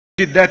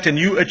did that and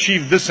you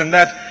achieved this and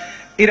that,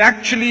 it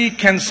actually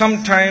can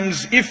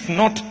sometimes, if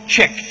not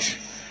checked,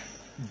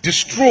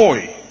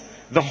 destroy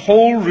the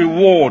whole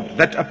reward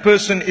that a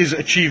person is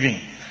achieving.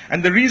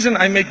 And the reason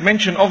I make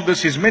mention of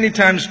this is many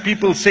times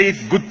people say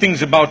good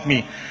things about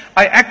me.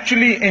 I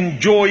actually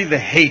enjoy the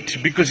hate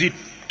because it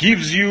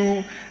gives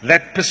you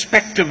that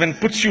perspective and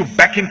puts you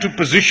back into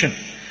position.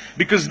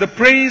 Because the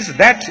praise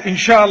that,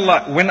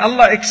 inshallah, when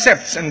Allah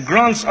accepts and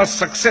grants us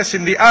success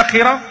in the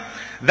akhirah,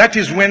 that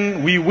is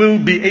when we will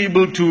be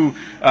able to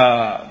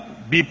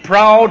be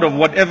proud of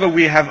whatever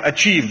we have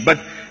achieved. But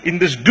in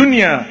this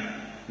dunya,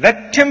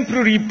 that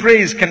temporary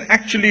praise can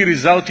actually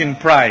result in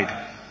pride.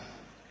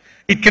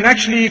 It can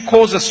actually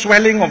cause a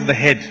swelling of the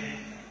head,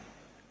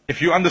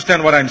 if you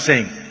understand what I'm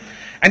saying.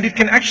 And it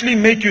can actually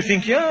make you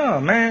think, yeah,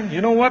 man,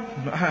 you know what?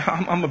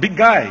 I'm a big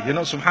guy, you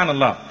know,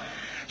 subhanallah.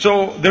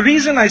 So the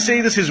reason I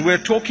say this is we're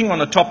talking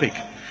on a topic.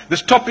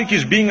 This topic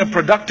is being a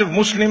productive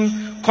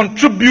Muslim,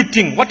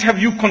 contributing. What have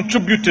you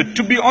contributed?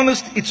 To be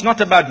honest, it's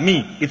not about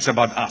me, it's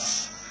about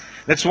us.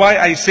 That's why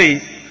I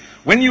say,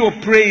 when you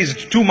are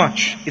praised too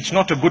much, it's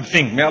not a good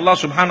thing. May Allah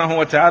subhanahu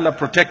wa ta'ala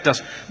protect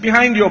us.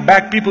 Behind your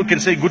back, people can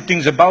say good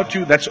things about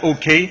you, that's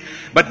okay.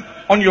 But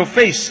on your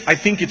face, I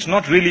think it's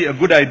not really a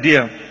good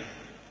idea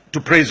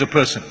to praise a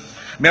person.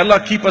 May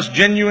Allah keep us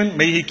genuine,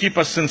 may He keep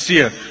us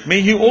sincere.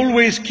 May He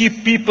always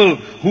keep people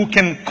who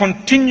can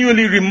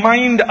continually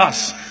remind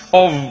us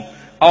of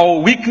our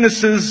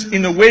weaknesses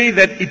in a way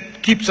that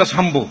it keeps us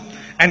humble.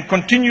 And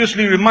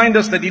continuously remind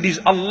us that it is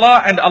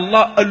Allah and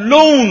Allah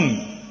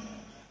alone.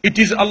 It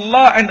is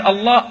Allah and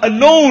Allah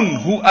alone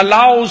who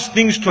allows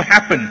things to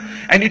happen.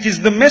 And it is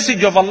the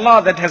message of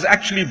Allah that has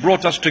actually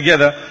brought us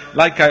together,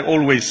 like I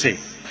always say.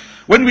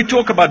 When we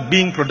talk about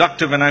being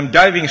productive, and I'm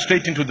diving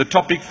straight into the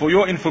topic, for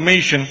your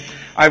information,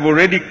 I've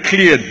already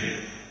cleared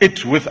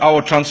it with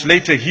our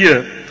translator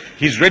here.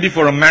 He's ready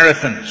for a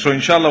marathon. So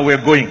inshallah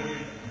we're going.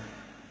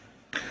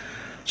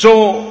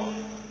 So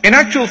in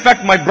actual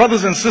fact, my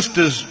brothers and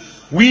sisters,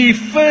 we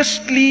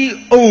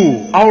firstly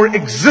owe our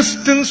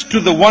existence to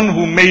the one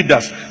who made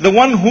us, the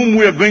one whom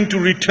we are going to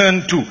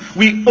return to.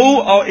 We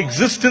owe our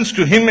existence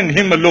to Him and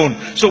Him alone.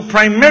 So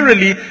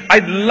primarily,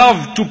 I'd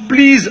love to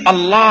please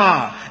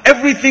Allah.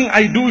 Everything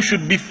I do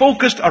should be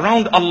focused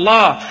around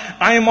Allah.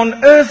 I am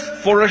on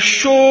earth for a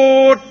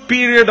short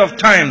period of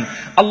time.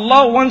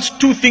 Allah wants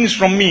two things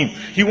from me.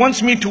 He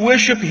wants me to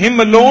worship Him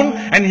alone,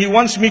 and He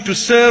wants me to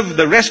serve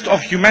the rest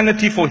of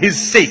humanity for His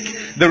sake.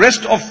 The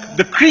rest of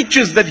the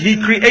creatures that He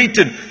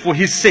created for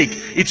His sake.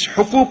 It's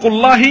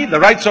huququllahi, the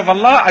rights of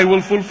Allah, I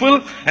will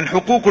fulfill, and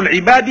huququl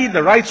ibadi,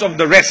 the rights of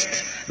the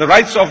rest. The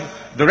rights of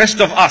the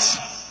rest of us.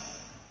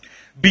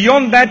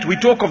 Beyond that, we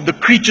talk of the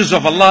creatures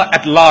of Allah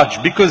at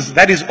large, because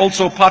that is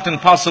also part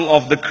and parcel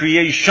of the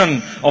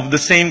creation of the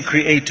same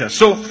Creator.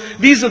 So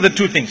these are the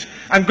two things.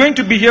 I'm going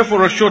to be here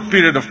for a short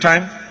period of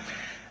time,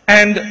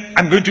 and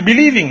I'm going to be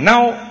leaving.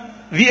 Now,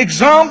 the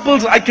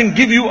examples I can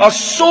give you are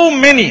so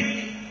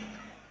many.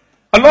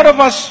 A lot of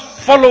us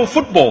follow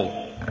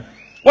football.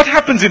 What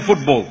happens in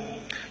football?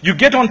 You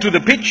get onto the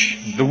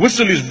pitch, the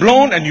whistle is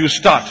blown, and you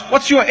start.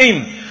 What's your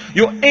aim?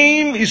 Your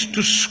aim is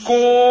to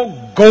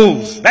score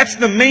goals. That's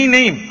the main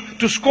aim,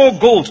 to score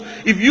goals.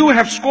 If you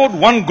have scored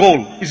one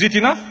goal, is it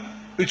enough?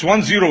 It's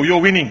 1-0, you're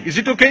winning. Is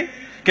it okay?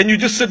 Can you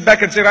just sit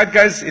back and say, right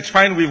guys, it's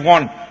fine, we've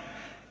won.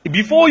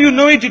 Before you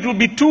know it, it will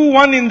be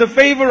 2-1 in the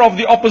favor of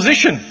the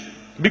opposition,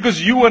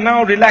 because you are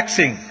now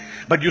relaxing.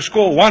 But you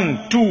score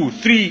 1, 2,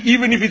 3,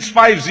 even if it's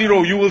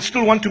 5-0, you will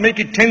still want to make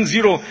it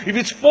 10-0. If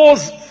it's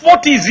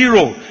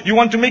 40-0, you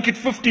want to make it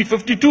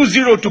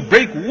 50-52-0 to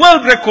break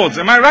world records.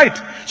 Am I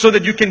right? So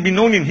that you can be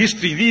known in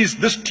history.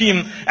 This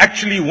team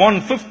actually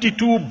won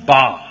 52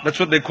 bar. That's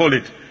what they call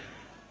it.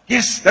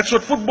 Yes, that's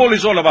what football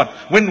is all about.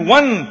 When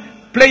one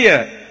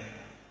player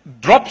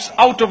drops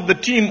out of the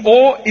team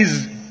or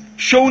is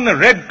shown a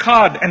red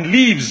card and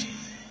leaves,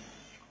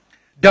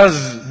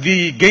 does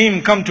the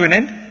game come to an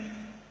end?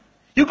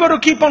 You got to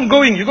keep on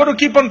going, you got to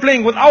keep on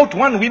playing. Without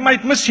one, we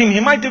might miss him. He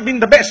might have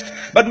been the best,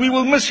 but we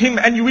will miss him,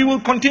 and we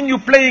will continue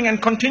playing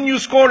and continue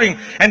scoring,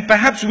 and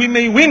perhaps we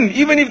may win,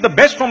 even if the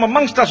best from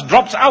amongst us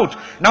drops out.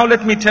 Now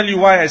let me tell you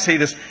why I say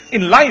this.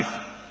 In life,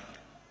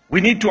 we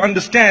need to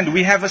understand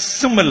we have a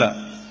similar,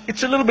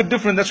 it's a little bit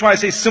different, that's why I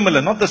say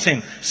similar, not the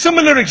same.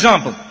 Similar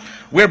example.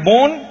 We're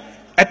born.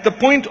 At the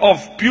point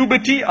of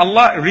puberty,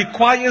 Allah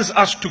requires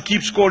us to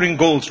keep scoring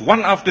goals,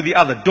 one after the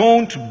other.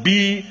 Don't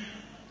be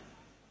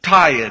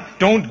tired.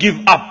 Don't give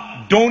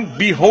up. Don't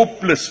be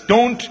hopeless.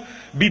 Don't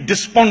be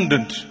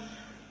despondent.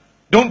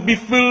 Don't be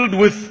filled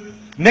with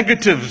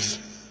negatives.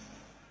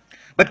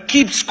 But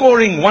keep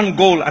scoring one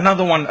goal,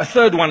 another one, a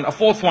third one, a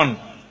fourth one.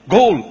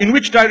 Goal. In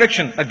which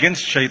direction?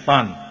 Against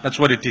shaitan. That's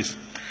what it is.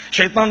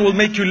 Shaitan will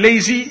make you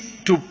lazy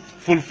to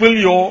fulfill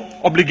your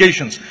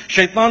obligations.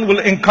 Shaitan will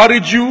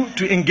encourage you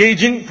to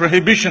engage in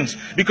prohibitions,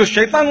 because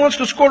shaitan wants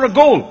to score a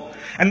goal.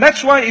 And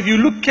that's why if you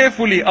look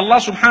carefully, Allah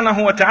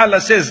subhanahu wa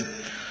ta'ala says,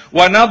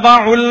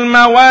 وَنَضَعُ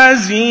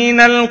الْمَوَازِينَ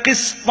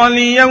الْقِسْطَ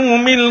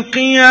لِيَوْمِ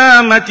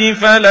الْقِيَامَةِ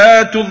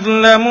فَلَا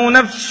تُظْلَمُ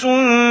نَفْسٌ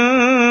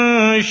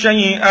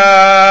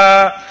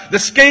شَيْئًا. The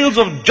scales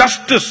of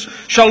justice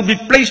shall be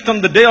placed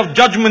on the day of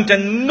judgment,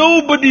 and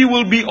nobody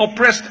will be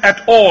oppressed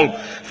at all.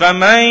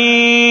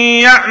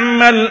 فَمَنْ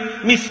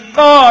يَعْمَلْ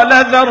مِثْقَالَ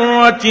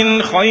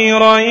ذَرَّةٍ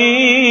خَيْرًا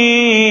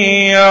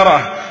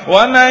يَرَهُ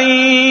وَمَنْ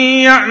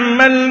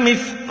يَعْمَلْ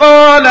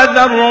مِثْقَالَ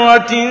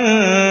ذَرَّةٍ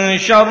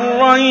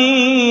شَرًّا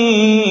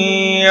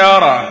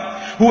يَرَهُ.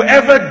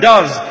 Whoever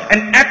does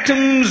an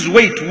atom's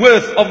weight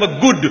worth of a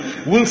good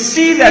will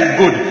see that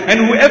good, and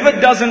whoever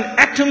does an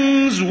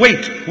atom's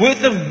weight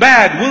worth of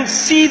bad will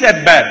see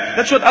that bad.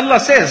 That's what Allah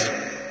says.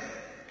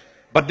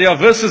 But there are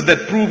verses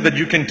that prove that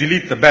you can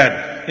delete the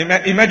bad.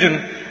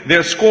 Imagine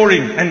they're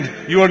scoring and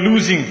you are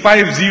losing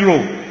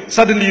 5-0.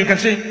 Suddenly you can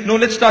say, no,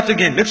 let's start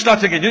again, let's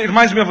start again. It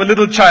reminds me of a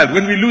little child.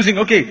 When we're losing,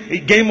 okay,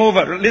 game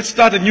over, let's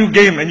start a new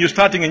game, and you're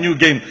starting a new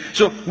game.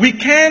 So we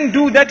can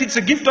do that. It's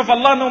a gift of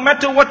Allah no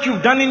matter what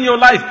you've done in your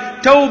life.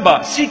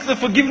 Tawbah, seek the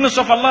forgiveness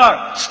of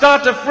Allah,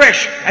 start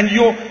afresh, and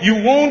you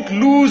won't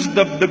lose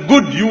the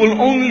good, you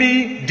will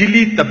only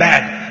delete the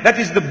bad. That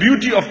is the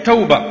beauty of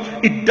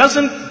Tawbah. It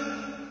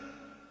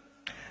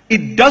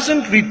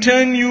doesn't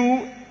return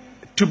you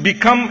to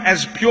become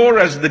as pure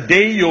as the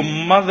day your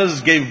mothers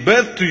gave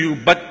birth to you,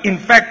 but in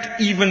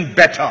fact even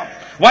better.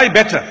 Why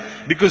better?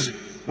 Because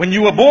when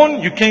you were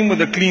born, you came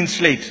with a clean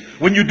slate.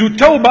 When you do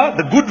tawbah,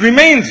 the good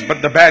remains,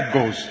 but the bad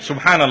goes.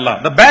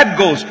 Subhanallah, the bad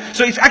goes.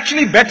 So it's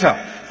actually better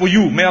for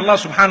you. May Allah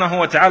subhanahu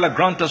wa ta'ala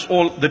grant us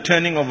all the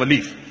turning of a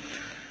leaf.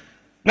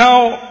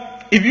 Now,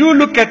 if you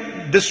look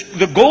at this,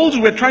 the goals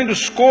we're trying to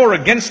score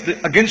against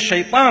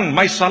shaitan,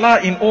 my salah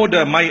in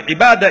order, my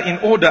ibadah in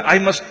order, I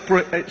must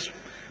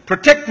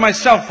protect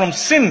myself from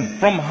sin,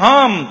 from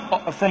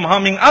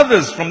harming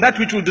others, from that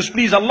which will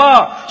displease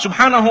Allah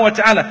subhanahu wa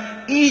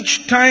ta'ala.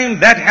 Each time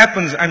that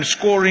happens, I'm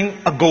scoring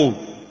a goal.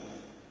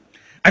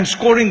 I'm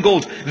scoring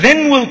goals.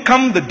 Then will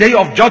come the day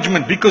of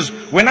judgment, because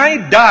when I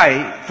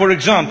die, for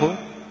example,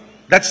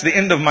 that's the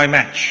end of my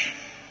match.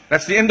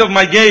 That's the end of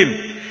my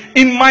game.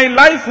 In my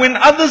life, when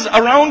others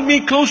around me,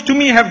 close to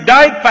me, have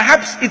died,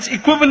 perhaps it's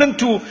equivalent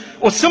to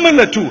or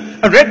similar to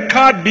a red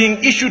card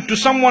being issued to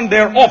someone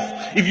they're off.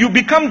 If you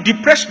become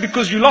depressed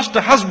because you lost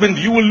a husband,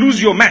 you will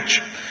lose your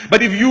match.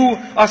 But if you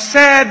are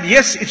sad,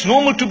 yes, it's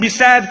normal to be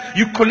sad.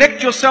 You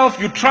collect yourself,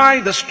 you try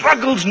the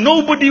struggles.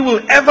 Nobody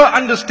will ever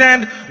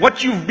understand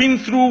what you've been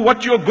through,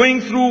 what you're going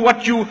through,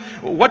 what you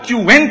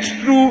went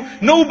through.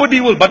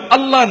 Nobody will, but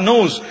Allah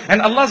knows,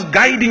 and Allah's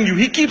guiding you.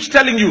 He keeps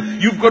telling you,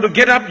 you've got to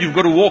get up, you've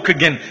got to walk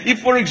again.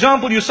 If, for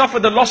example, you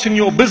suffered a loss in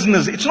your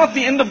business, it's not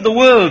the end of the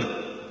world.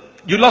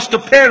 You lost a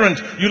parent,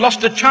 you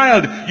lost a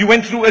child, you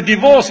went through a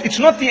divorce. It's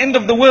not the end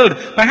of the world.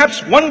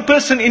 Perhaps one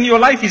person in your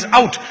life is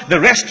out, the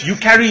rest you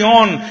carry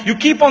on. You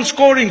keep on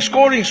scoring,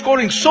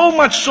 so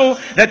much so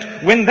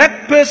that when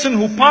that person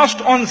who passed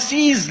on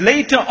sees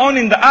later on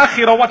in the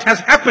akhirah what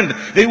has happened,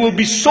 they will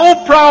be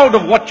so proud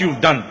of what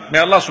you've done. May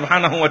Allah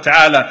subhanahu wa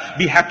ta'ala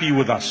be happy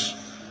with us.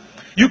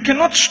 You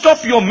cannot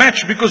stop your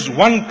match because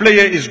one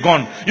player is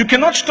gone. You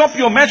cannot stop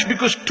your match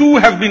because 2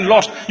 have been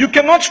lost. You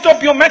cannot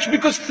stop your match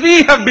because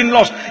 3 have been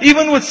lost.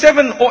 Even with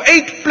 7 or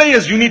 8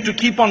 players, you need to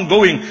keep on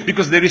going,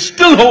 because there is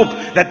still hope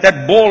that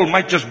that ball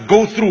might just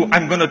go through.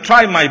 I'm going to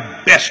try my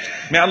best.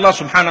 May Allah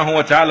subhanahu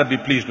wa ta'ala be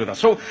pleased with us.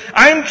 So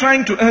I'm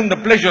trying to earn the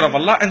pleasure of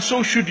Allah, and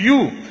so should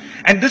you.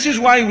 And this is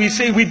why we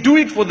say we do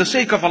it for the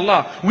sake of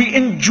Allah. We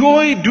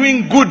enjoy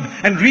doing good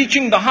and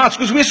reaching the hearts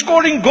because we're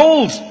scoring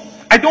goals.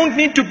 I don't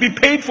need to be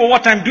paid for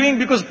what I'm doing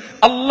because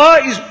Allah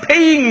is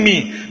paying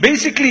me.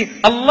 Basically,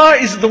 Allah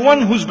is the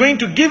one who's going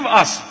to give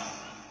us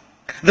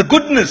the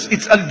goodness.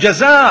 It's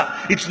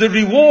al-jaza, it's the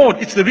reward,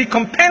 it's the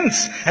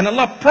recompense. And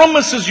Allah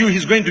promises you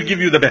He's going to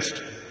give you the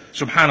best.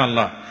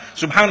 Subhanallah,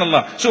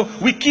 subhanallah. So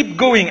we keep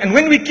going, and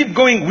when we keep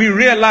going, we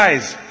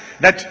realize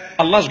that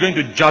Allah is going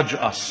to judge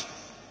us.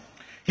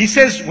 He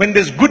says, when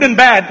there's good and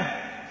bad,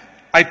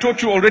 I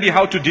taught you already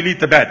how to delete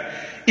the bad.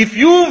 If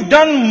you've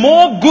done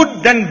more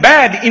good than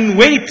bad in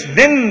weight,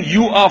 then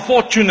you are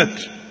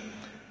fortunate.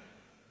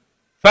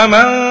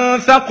 فَمَنْ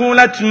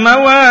ثَقُلَتْ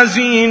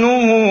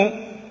مَوَازِينُهُ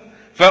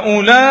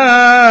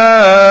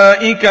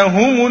فَأُولَئِكَ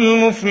هُمُ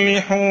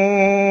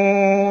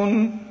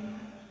الْمُفْلِحُونَ.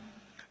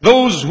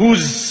 Those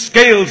whose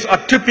scales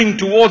are tipping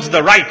towards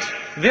the right,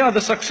 they are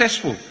the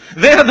successful.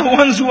 They are the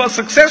ones who are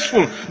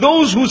successful.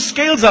 Those whose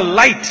scales are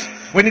light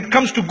when it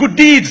comes to good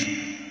deeds,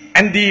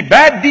 and the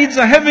bad deeds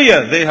are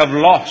heavier, they have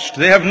lost.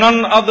 They have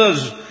none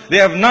others. They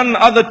have none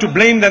other to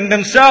blame than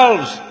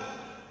themselves.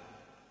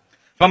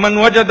 فَمَنْ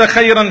وَجَدَ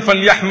خَيْرًا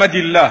فَلْيَحْمَدِ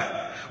اللَّهِ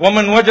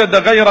وَمَنْ وَجَدَ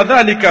غَيْرَ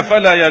ذَلِكَ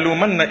فَلَا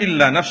يَلُومَنَّ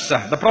إِلَّا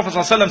نَفْسَهُ. The Prophet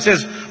ﷺ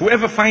says,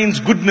 whoever finds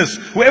goodness,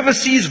 whoever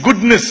sees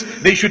goodness,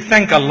 they should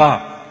thank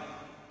Allah.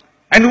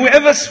 And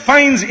whoever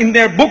finds in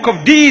their book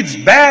of deeds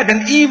bad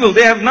and evil,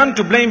 they have none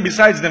to blame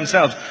besides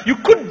themselves. You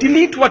could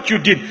delete what you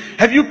did.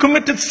 Have you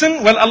committed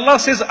sin? Well, Allah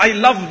says, I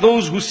love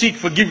those who seek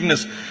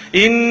forgiveness.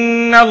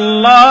 Inna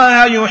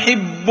Allah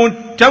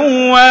yuhibbu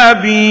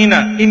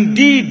tawwabina.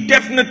 Indeed,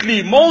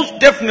 definitely, most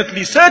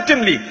definitely,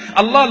 certainly,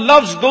 Allah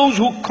loves those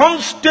who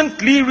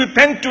constantly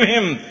repent to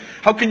Him.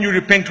 How can you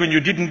repent when you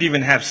didn't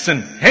even have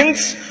sin?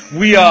 Hence,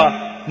 we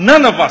are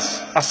none of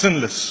us are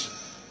sinless.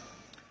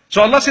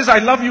 So Allah says, I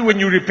love you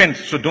when you repent.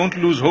 So don't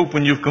lose hope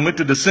when you've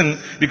committed a sin,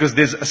 because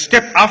there's a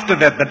step after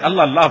that that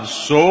Allah loves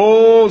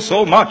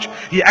so much.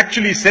 He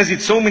actually says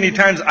it so many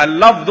times, I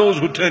love those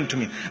who turn to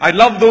me. I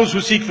love those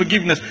who seek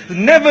forgiveness.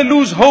 Never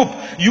lose hope.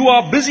 You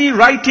are busy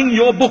writing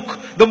your book.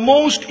 The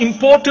most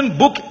important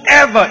book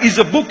ever is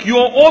a book you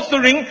are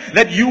authoring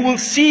that you will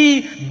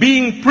see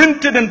being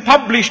printed and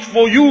published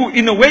for you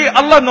in a way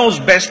Allah knows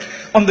best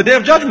on the Day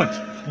of Judgment.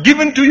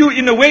 Given to you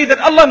in a way that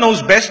Allah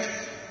knows best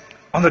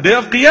on the Day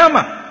of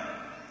Qiyamah.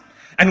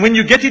 And when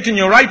you get it in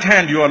your right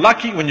hand, you are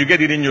lucky. When you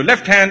get it in your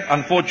left hand,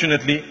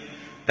 unfortunately,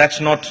 that's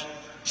not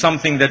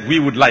something that we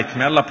would like.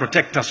 May Allah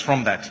protect us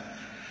from that.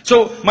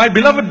 So, my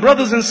beloved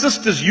brothers and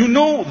sisters, you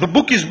know the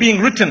book is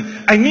being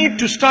written. I need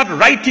to start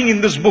writing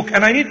in this book,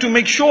 and I need to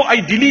make sure I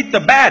delete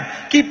the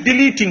bad. Keep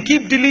deleting,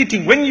 keep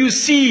deleting. When you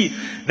see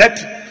that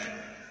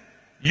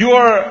you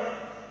are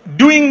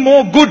doing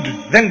more good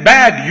than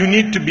bad, you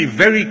need to be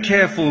very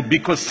careful,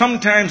 because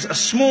sometimes a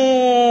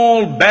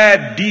small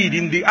bad deed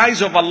in the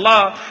eyes of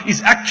Allah is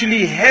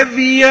actually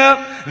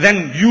heavier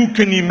than you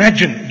can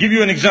imagine. Give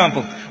you an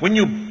example. When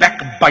you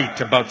backbite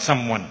about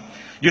someone,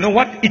 you know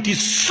what? It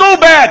is so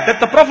bad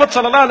that the Prophet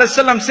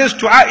ﷺ says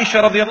to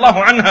Aisha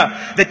radiallahu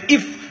anha that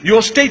if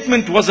your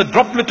statement was a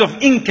droplet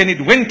of ink and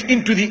it went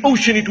into the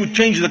ocean, it would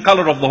change the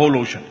color of the whole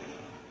ocean.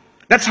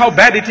 That's how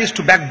bad it is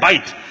to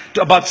backbite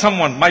about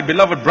someone. My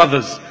beloved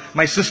brothers,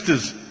 my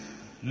sisters,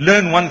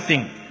 learn one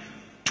thing.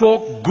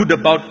 Talk good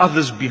about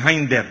others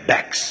behind their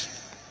backs.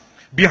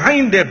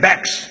 Behind their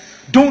backs.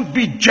 Don't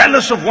be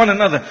jealous of one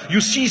another.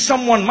 You see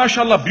someone,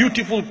 mashallah,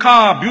 beautiful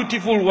car,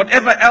 beautiful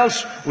whatever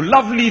else,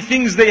 lovely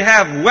things they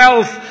have,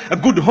 wealth, a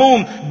good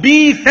home.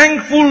 Be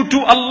thankful to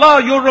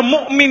Allah. You're a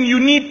mu'min. You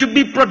need to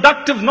be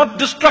productive, not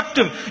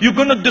destructive. You're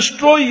going to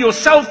destroy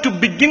yourself to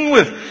begin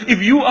with.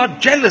 If you are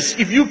jealous,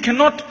 if you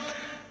cannot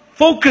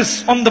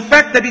focus on the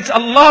fact that it's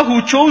Allah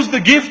who chose the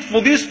gift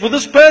for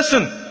this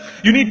person,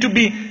 you need to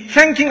be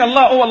thanking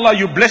Allah. Oh Allah,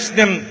 you bless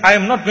them. I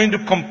am not going to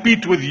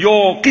compete with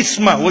your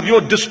qisma, with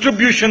your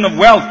distribution of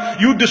wealth.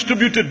 You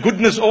distributed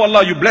goodness. Oh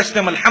Allah, you bless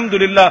them.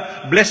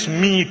 Alhamdulillah, bless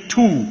me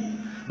too.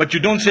 But you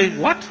don't say,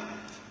 what?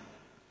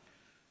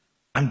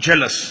 I'm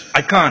jealous.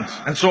 I can't.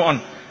 And so on.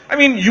 I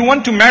mean, you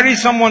want to marry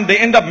someone, they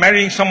end up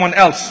marrying someone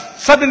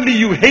else. Suddenly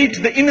you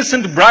hate the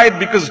innocent bride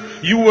because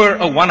you were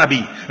a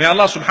wannabe. May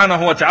Allah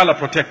subhanahu wa ta'ala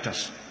protect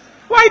us.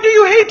 Why do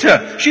you hate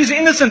her? She's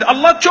innocent.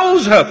 Allah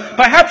chose her.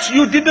 Perhaps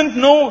you didn't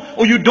know,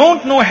 or you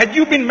don't know, had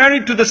you been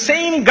married to the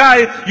same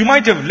guy, you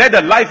might have led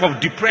a life of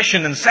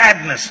depression and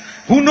sadness.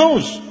 Who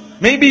knows?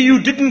 Maybe you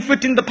didn't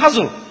fit in the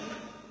puzzle.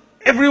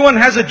 Everyone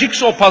has a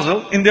jigsaw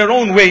puzzle in their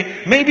own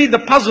way. Maybe the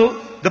puzzle,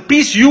 the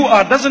piece you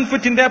are, doesn't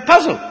fit in their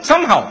puzzle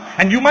somehow.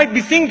 And you might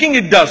be thinking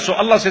it does. So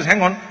Allah says,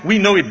 hang on, we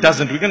know it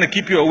doesn't. We're going to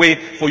keep you away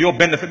for your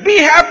benefit. Be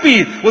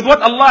happy with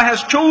what Allah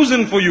has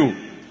chosen for you.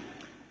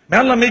 May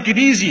Allah make it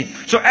easy.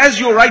 So as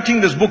you're writing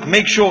this book,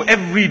 make sure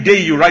every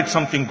day you write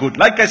something good.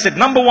 Like I said,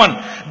 number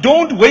one,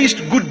 don't waste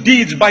good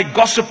deeds by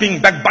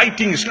gossiping,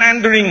 backbiting,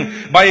 slandering,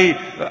 by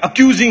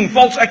accusing,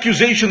 false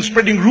accusations,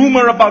 spreading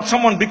rumor about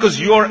someone,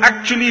 because you're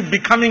actually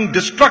becoming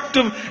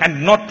destructive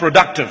and not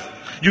productive.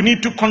 You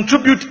need to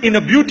contribute in a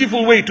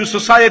beautiful way to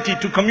society,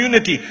 to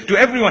community, to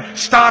everyone.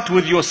 Start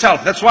with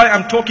yourself. That's why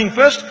I'm talking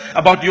first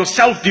about your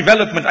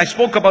self-development. I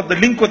spoke about the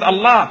link with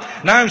Allah.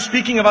 Now I'm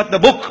speaking about the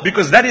book,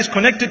 because that is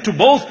connected to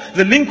both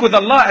the link with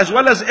Allah as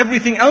well as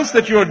everything else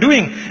that you're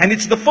doing. And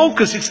it's the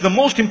focus, it's the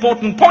most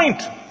important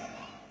point.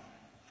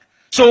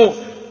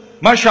 So,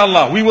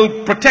 mashallah, we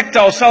will protect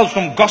ourselves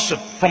from gossip,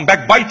 from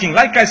backbiting.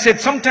 Like I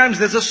said, sometimes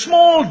there's a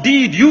small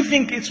deed, you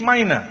think it's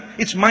minor.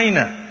 It's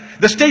minor.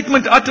 The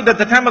statement uttered at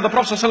the time of the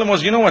Prophet ﷺ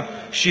was, you know what,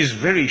 she's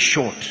very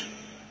short.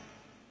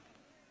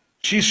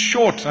 She's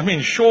short, I mean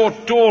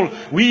short, tall.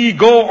 We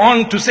go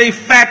on to say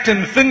fat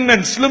and thin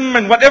and slim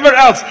and whatever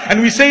else.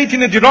 And we say it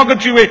in a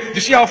derogatory way. Do you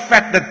see how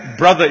fat that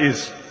brother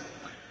is?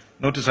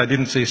 Notice I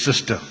didn't say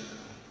sister.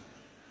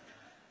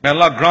 May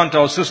Allah grant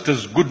our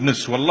sisters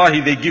goodness.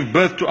 Wallahi, they give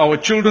birth to our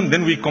children,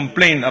 then we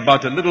complain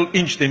about a little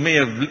inch they may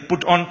have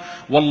put on.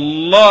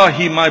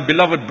 Wallahi, my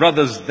beloved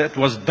brothers, that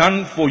was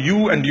done for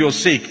you and your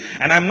sake.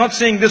 And I'm not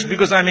saying this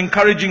because I'm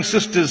encouraging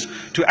sisters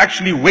to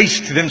actually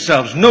waste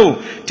themselves.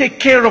 No, take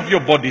care of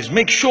your bodies.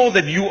 Make sure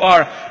that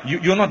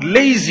you're not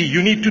lazy.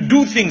 You need to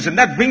do things. And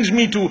that brings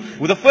me to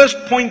the first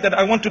point that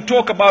I want to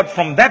talk about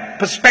from that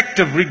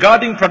perspective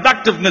regarding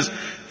productiveness.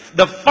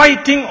 The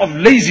fighting of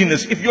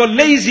laziness. If you're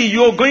lazy,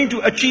 you're going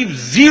to achieve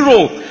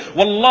zero.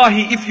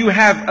 Wallahi, if you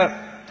have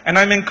and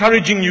I'm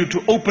encouraging you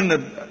to open a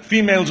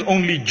females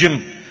only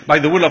gym by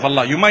the will of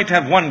Allah. You might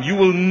have one, you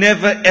will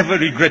never ever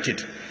regret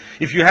it.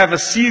 If you have a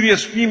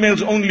serious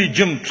females only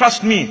gym,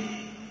 trust me,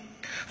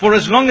 for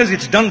as long as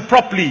it's done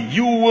properly,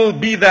 you will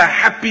be the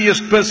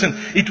happiest person.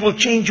 It will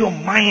change your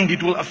mind.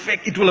 It will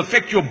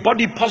affect your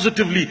body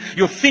positively.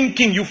 Your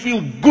thinking, you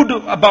feel good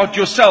about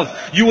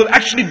yourself. You will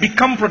actually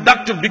become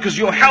productive because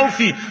you're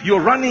healthy.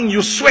 You're running,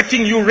 you're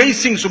sweating, you're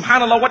racing,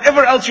 subhanallah,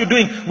 whatever else you're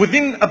doing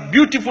within a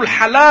beautiful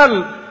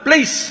halal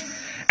place.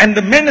 And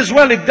the men as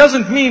well, it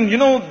doesn't mean,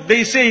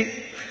 they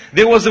say,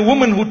 there was a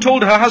woman who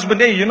told her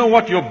husband, hey, you know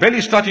what, your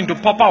belly's starting to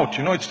pop out.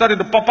 It started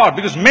to pop out.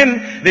 Because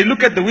men, they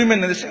look at the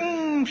women and they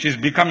say, she's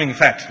becoming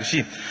fat, you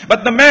see.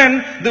 But the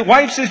man, the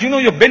wife says,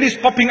 your belly's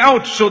popping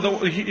out. So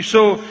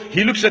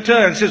he looks at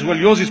her and says, well,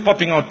 yours is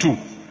popping out too.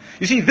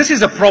 You see, this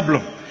is a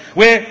problem.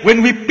 Where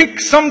when we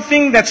pick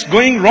something that's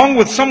going wrong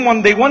with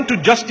someone, they want to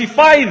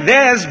justify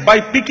theirs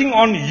by picking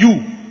on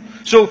you.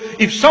 So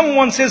if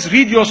someone says,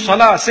 read your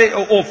salah, say,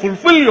 or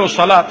fulfill your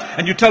salah,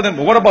 and you tell them,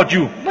 well, what about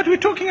you? But we're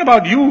talking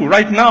about you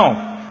right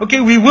now.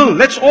 Okay, we will,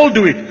 let's all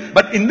do it.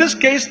 But in this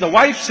case, the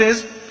wife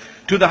says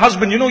to the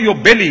husband, your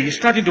belly is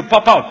starting to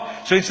pop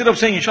out. So instead of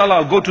saying, inshallah,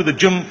 I'll go to the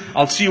gym,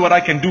 I'll see what I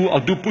can do, I'll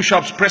do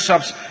push-ups,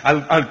 press-ups,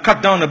 I'll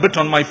cut down a bit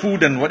on my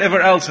food and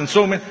whatever else and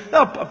so many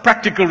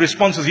practical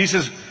responses. He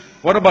says,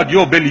 what about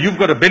your belly? You've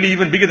got a belly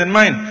even bigger than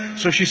mine.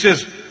 So she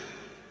says,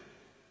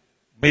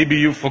 maybe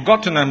you've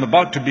forgotten I'm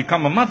about to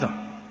become a mother.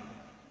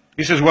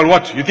 He says, well,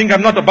 what? You think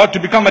I'm not about to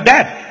become a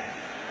dad?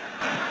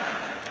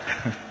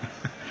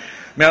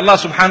 May Allah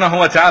subhanahu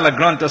wa ta'ala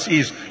grant us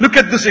ease. Look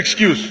at this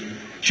excuse.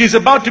 She's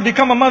about to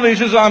become a mother. He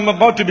says, I'm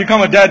about to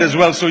become a dad as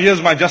well. So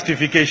here's my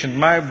justification.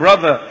 My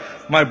brother,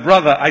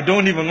 I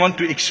don't even want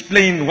to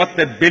explain what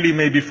that belly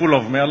may be full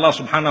of. May Allah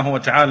subhanahu wa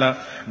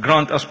ta'ala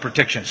grant us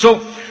protection.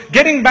 So,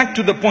 getting back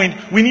to the point,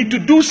 we need to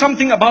do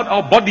something about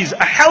our bodies.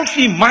 A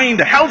healthy mind,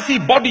 a healthy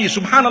body,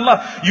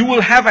 subhanallah. You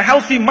will have a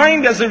healthy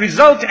mind as a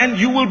result, and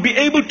you will be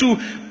able to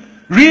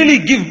really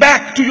give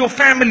back to your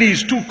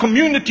families, to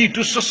community,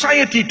 to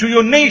society, to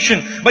your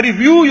nation. But if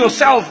you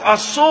yourself are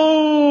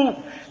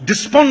so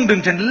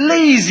despondent and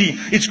lazy,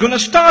 it's going to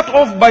start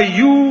off by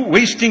you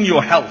wasting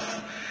your health.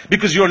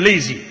 Because you're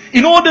lazy.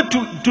 In order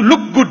to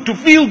look good, to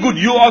feel good,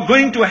 you are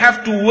going to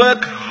have to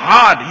work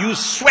hard. You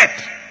sweat.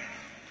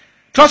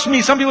 Trust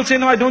me, some people say,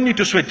 no, I don't need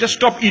to sweat. Just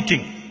stop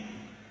eating.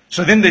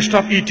 So then they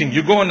stop eating.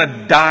 You go on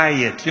a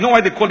diet. You know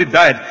why they call it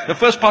diet? The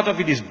first part of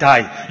it is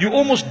die. You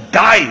almost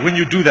die when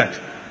you do that.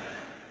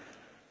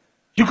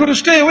 You got to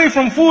stay away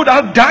from food.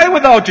 I'll die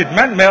without it,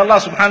 man. May Allah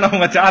subhanahu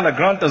wa ta'ala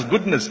grant us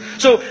goodness.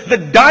 So the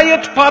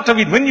diet part of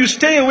it, when you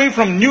stay away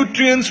from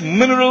nutrients,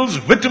 minerals,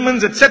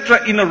 vitamins,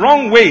 etc. in a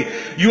wrong way,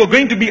 you are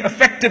going to be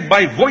affected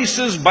by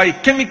voices, by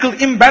chemical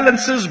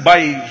imbalances,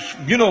 by,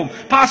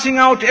 passing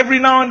out every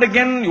now and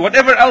again,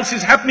 whatever else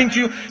is happening to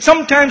you.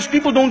 Sometimes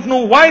people don't know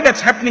why that's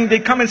happening. They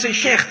come and say,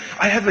 Sheikh,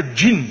 I have a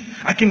jinn.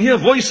 I can hear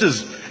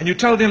voices. And you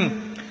tell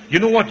them, you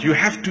know what, you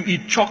have to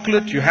eat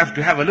chocolate, you have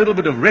to have a little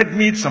bit of red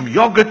meat, some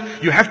yogurt,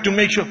 you have to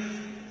make sure,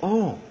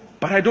 oh,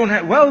 but I don't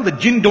have, well, the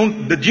jinn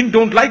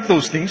don't like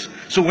those things,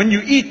 so when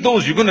you eat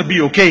those, you're going to be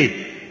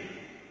okay.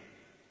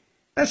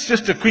 That's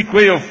just a quick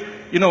way of,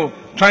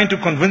 trying to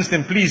convince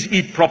them, please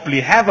eat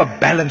properly, have a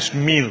balanced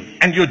meal,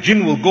 and your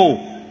jinn will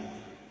go.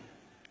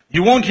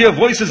 You won't hear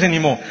voices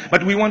anymore,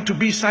 but we want to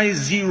be size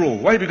 0.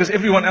 Why? Because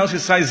everyone else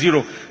is size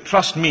 0.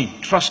 Trust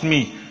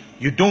me.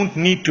 You don't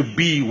need to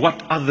be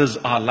what others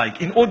are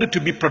like. In order to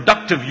be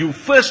productive, you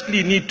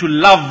firstly need to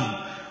love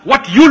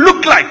what you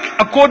look like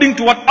according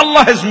to what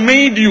Allah has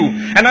made you.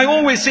 And I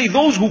always say,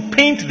 those who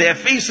paint their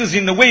faces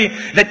in a way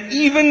that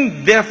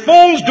even their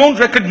phones don't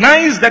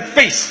recognize that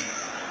face,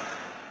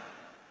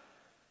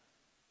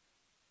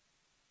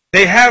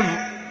 they have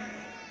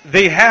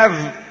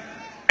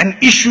an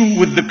issue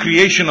with the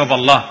creation of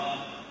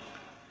Allah.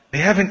 They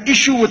have an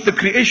issue with the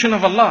creation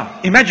of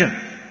Allah.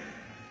 Imagine.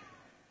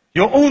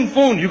 Your own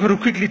phone, you got to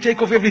quickly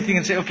take off everything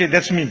and say, okay,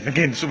 that's me.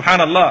 Again,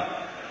 subhanallah.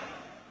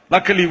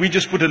 Luckily, we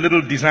just put a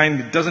little design.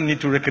 It doesn't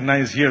need to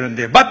recognize here and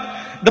there.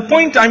 But the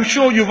point, I'm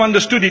sure you've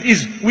understood it,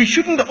 is we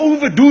shouldn't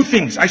overdo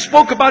things. I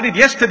spoke about it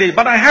yesterday,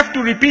 but I have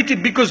to repeat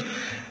it because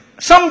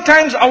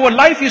sometimes our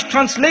life is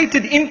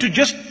translated into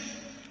just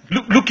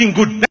looking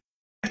good.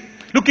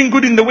 Looking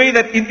good in the way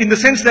that, in the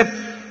sense that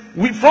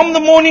from the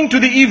morning to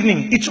the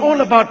evening, it's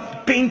all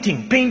about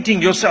painting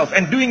yourself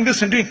and doing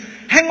this and doing.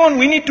 Hang on,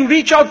 we need to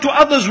reach out to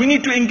others. We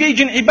need to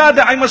engage in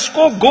ibadah. I must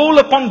score goal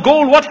upon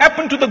goal. What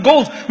happened to the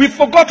goals? We've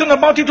forgotten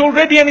about it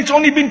already and it's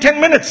only been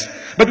 10 minutes.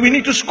 But we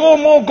need to score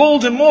more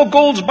goals and more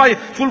goals by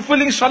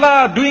fulfilling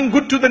salah, doing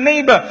good to the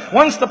neighbor.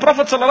 Once the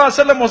Prophet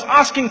ﷺ was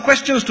asking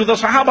questions to the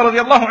Sahaba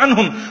radiallahu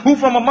anhum, who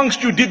from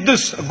amongst you did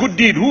this, a good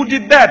deed? Who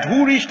did that?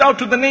 Who reached out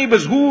to the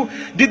neighbors? Who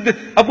did the...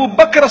 Abu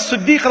Bakr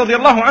as-Siddiq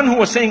radiallahu anhu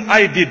was saying,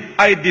 I did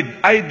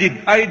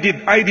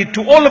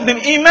to all of them.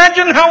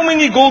 Imagine how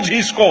many goals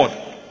he scored.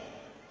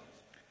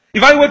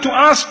 If I were to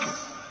ask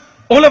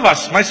all of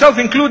us, myself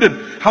included,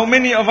 how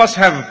many of us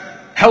have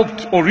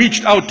helped or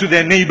reached out to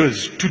their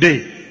neighbors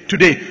today?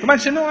 You might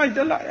say, no,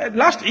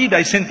 last Eid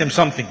I sent them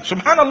something.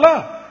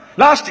 Subhanallah.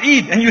 Last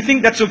Eid, and you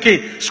think that's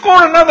okay.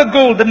 Score another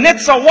goal. The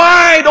nets are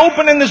wide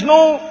open and there's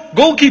no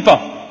goalkeeper.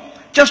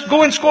 Just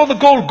go and score the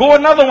goal. Go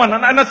another one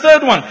and a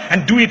third one.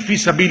 And do it fi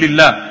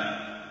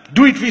sabilillah.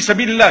 Do it fi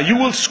sabilillah. You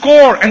will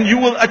score and you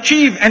will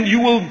achieve and you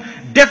will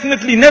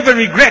definitely never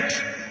regret.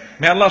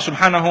 May Allah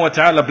subhanahu wa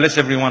ta'ala bless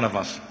every one of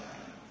us.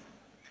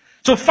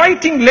 So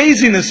fighting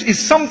laziness is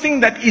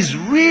something that is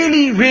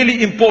really,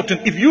 really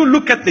important. If you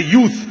look at the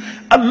youth,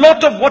 A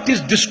lot of what is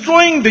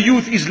destroying the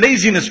youth is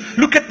laziness.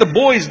 Look at the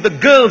boys, the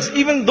girls,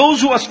 even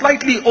those who are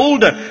slightly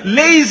older.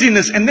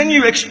 Laziness, and then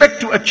you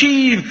expect to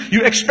achieve,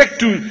 you expect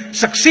to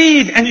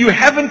succeed, and you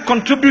haven't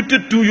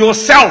contributed to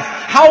yourself.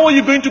 How are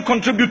you going to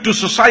contribute to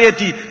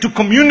society, to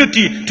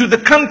community, to the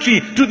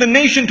country, to the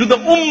nation, to the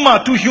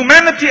ummah, to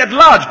humanity at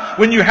large,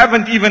 when you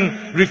haven't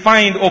even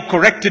refined or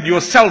corrected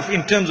yourself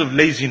in terms of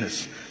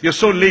laziness? You're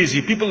so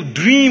lazy. People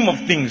dream of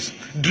things,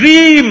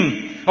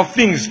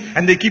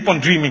 and they keep on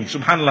dreaming,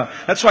 subhanAllah.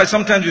 That's why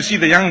sometimes you see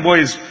the young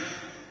boys,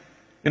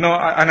 and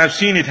I've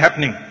seen it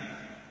happening.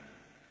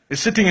 He's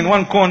sitting in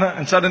one corner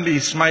and suddenly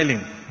he's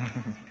smiling.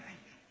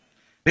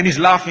 Then he's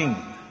laughing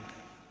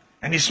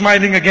and he's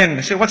smiling again.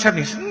 They say, what's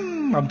happening? He says,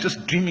 I'm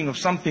just dreaming of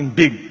something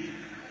big.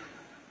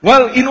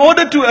 Well, in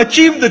order to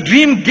achieve the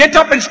dream, get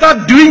up and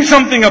start doing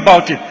something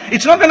about it.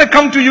 It's not going to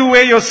come to you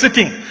where you're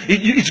sitting.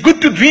 It's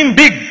good to dream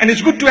big, and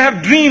it's good to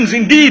have dreams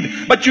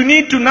indeed. But you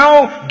need to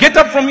now get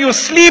up from your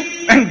sleep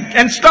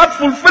and start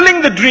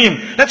fulfilling the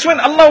dream. That's when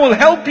Allah will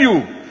help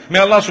you. May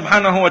Allah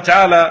subhanahu wa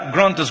ta'ala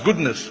grant us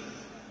goodness.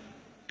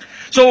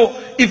 So,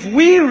 if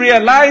we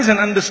realize and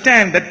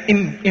understand that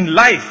in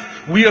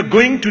life, we are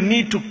going to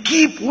need to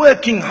keep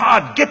working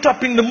hard. Get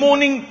up in the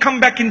morning, come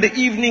back in the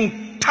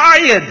evening,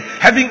 tired,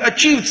 having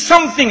achieved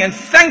something, and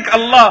thank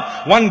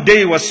Allah, one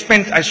day was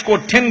spent. I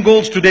scored 10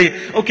 goals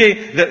today.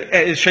 Okay,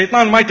 the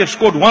shaitan might have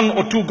scored 1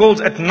 or 2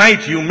 goals at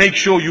night. You make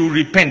sure you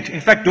repent.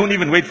 In fact, don't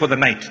even wait for the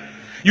night.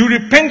 You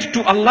repent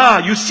to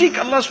Allah. You seek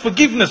Allah's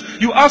forgiveness.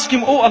 You ask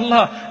Him, oh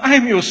Allah, I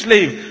am your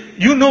slave.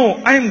 You know,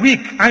 I am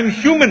weak. I am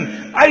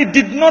human. I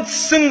did not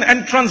sin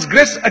and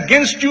transgress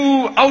against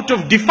you out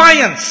of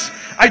defiance.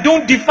 I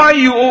don't defy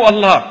you, oh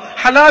Allah.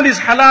 Halal is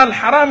halal,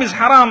 haram is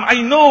haram,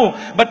 I know.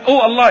 But oh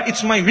Allah,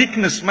 it's my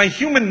weakness. My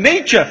human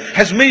nature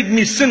has made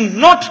me sin,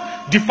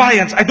 not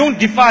defiance. I don't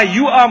defy.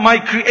 You are my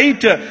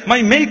creator,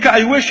 my maker.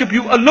 I worship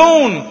you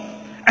alone.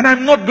 And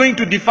I'm not going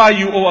to defy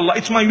you, oh Allah.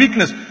 It's my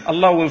weakness.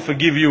 Allah will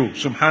forgive you,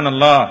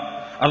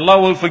 subhanallah.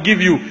 Allah will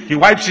forgive you. He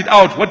wipes it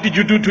out. What did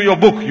you do to your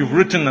book? You've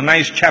written a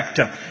nice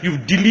chapter.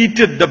 You've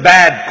deleted the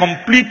bad,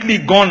 completely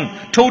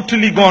gone,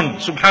 totally gone,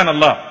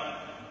 subhanallah.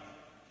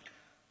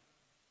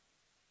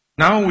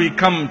 Now we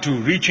come to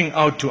reaching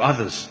out to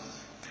others.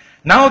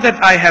 Now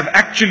that I have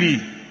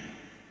actually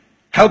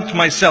helped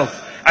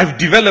myself,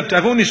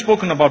 I've only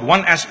spoken about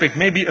one aspect,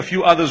 maybe a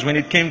few others when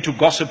it came to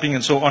gossiping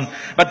and so on.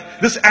 But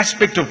this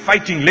aspect of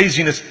fighting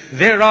laziness,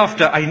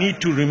 thereafter I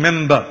need to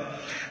remember,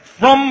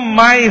 from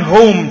my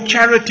home,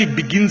 charity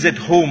begins at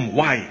home.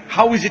 Why?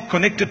 How is it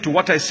connected to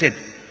what I said?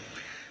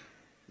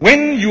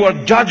 When you are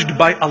judged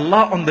by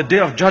Allah on the day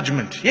of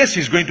judgment, yes,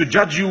 He's going to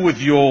judge you with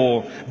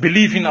your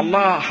belief in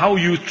Allah, how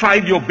you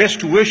tried your best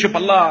to worship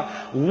Allah.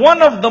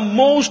 One of the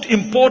most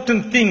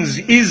important things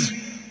is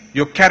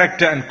your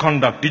character and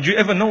conduct. Did you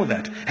ever know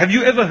that? Have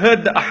you ever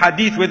heard the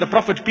ahadith where the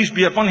Prophet, peace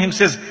be upon him,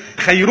 says,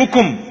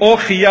 khayrukum or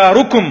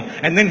khiyarukum,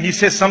 and then he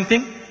says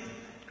something?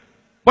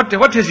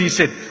 What has he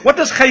said? What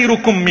does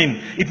khayrukum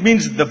mean? It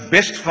means the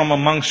best from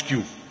amongst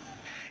you.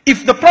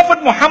 If the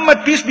Prophet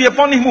Muhammad, peace be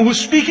upon him, who's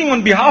speaking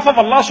on behalf of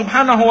Allah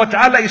subhanahu wa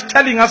ta'ala, is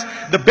telling us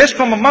the best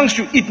from amongst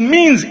you, it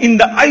means in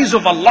the eyes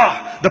of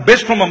Allah, the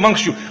best from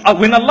amongst you.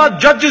 When Allah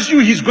judges you,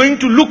 He's going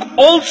to look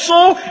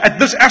also at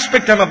this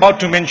aspect I'm about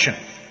to mention.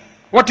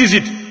 What is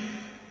it?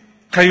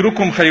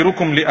 Khayrukum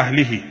khayrukum li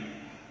ahlihi.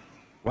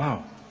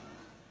 Wow.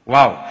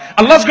 Wow.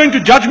 Allah's going to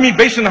judge me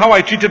based on how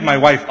I treated my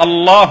wife.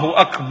 Allahu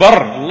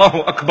Akbar. Allahu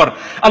Akbar.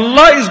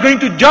 Allah is going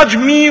to judge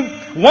me.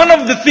 One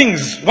of the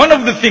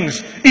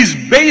things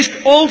is based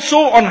also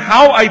on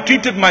how I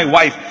treated my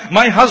wife,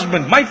 my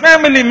husband, my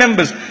family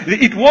members.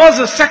 It was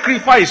a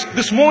sacrifice.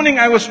 This morning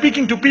I was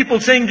speaking to people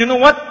saying, you know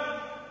what?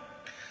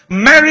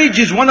 Marriage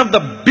is one of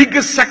the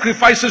biggest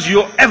sacrifices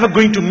you're ever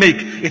going to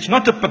make. It's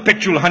not a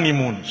perpetual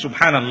honeymoon.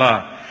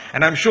 Subhanallah.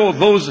 And I'm sure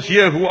those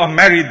here who are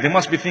married, they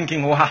must be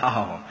thinking,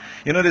 wow.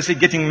 You know, they say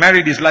getting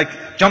married is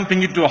like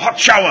jumping into a hot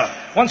shower.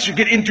 Once you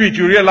get into it,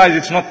 you realize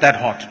it's not that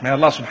hot. May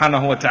Allah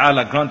subhanahu wa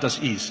ta'ala grant us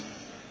ease.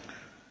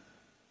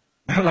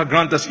 May Allah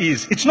grant us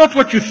ease. It's not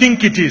what you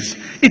think it is.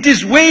 It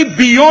is way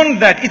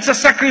beyond that. It's a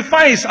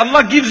sacrifice.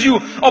 Allah gives you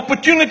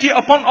opportunity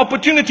upon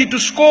opportunity to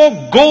score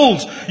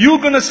goals. You're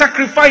going to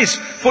sacrifice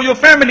for your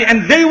family,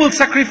 and they will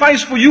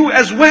sacrifice for you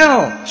as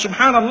well.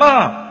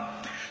 Subhanallah.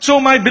 So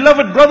my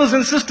beloved brothers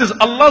and sisters,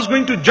 Allah is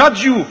going to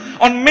judge you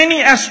on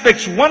many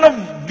aspects. One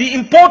of the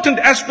important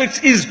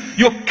aspects is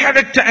your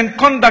character and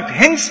conduct.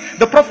 Hence,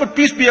 the Prophet,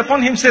 peace be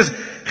upon him, says,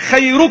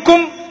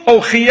 خَيْرُكُمْ أو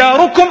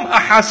خِيَارُكُمْ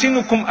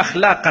أَحَاسِنُكُمْ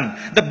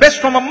أَخْلَاقًا. The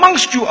best from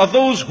amongst you are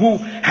those who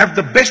have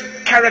the best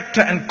character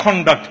and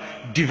conduct.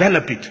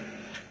 Develop it.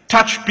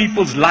 Touch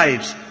people's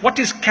lives. What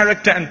is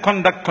character and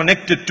conduct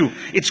connected to?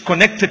 It's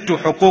connected to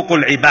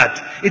huququl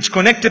ibad. It's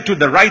connected to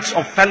the rights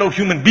of fellow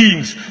human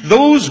beings.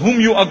 Those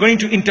whom you are going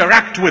to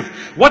interact with.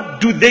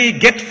 What do they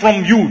get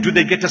from you? Do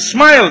they get a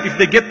smile? If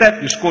they get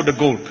that, you scored a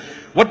goal.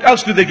 What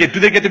else do they get? Do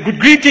they get a good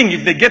greeting?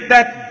 If they get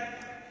that,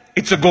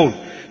 it's a goal.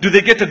 Do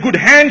they get a good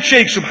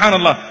handshake?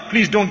 Subhanallah.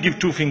 Please don't give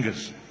 2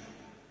 fingers.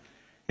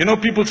 You know,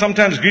 people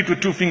sometimes greet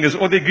with two fingers,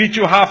 or they greet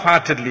you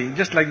half-heartedly,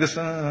 just like this,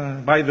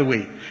 by the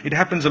way. It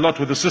happens a lot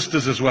with the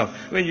sisters as well,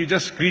 where you're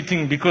just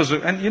greeting because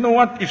of, and you know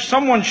what, if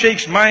someone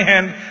shakes my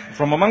hand,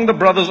 from among the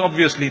brothers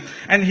obviously,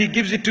 and he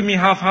gives it to me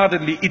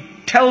half-heartedly, it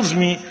tells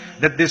me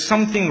that there's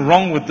something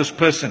wrong with this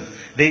person.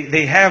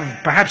 They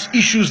have perhaps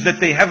issues that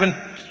they haven't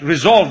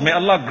resolved. May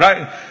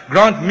Allah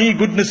grant me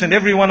goodness and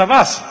every one of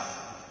us.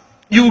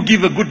 You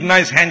give a good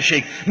nice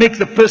handshake, make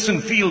the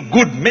person feel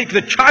good, make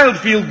the child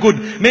feel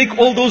good, make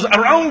all those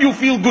around you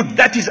feel good.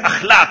 That is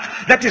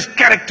akhlaq, that is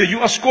character. You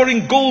are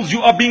scoring goals,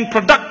 you are being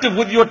productive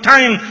with your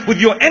time, with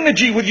your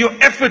energy, with your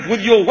effort, with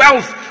your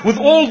wealth, with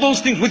all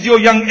those things, with your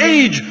young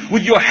age,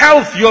 with your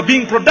health. You are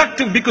being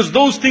productive because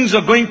those things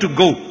are going to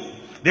go.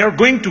 They are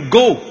going to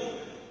go.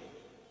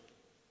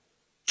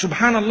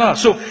 Subhanallah.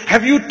 So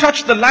have you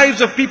touched the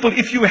lives of people?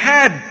 If you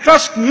had,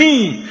 trust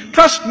me,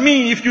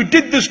 if you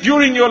did this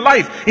during your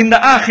life, in the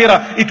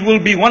akhirah, it will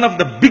be one of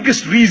the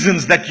biggest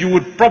reasons that you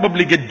would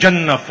probably get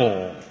Jannah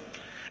for.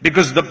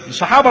 Because the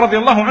Sahaba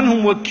radiallahu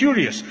anhum were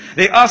curious.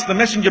 They asked the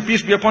Messenger,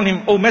 peace be upon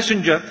him, O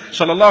Messenger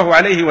sallallahu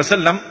alayhi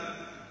wasallam,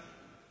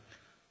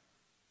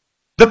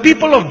 the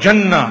people of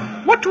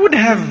Jannah, what would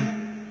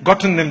have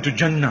gotten them to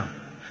Jannah?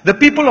 The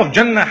people of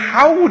Jannah,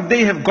 how would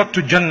they have got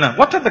to Jannah?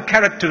 What are the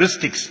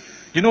characteristics?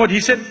 You know what he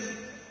said?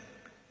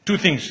 Two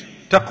things.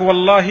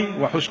 Taqwallahi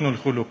wa husnul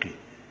khuluqi.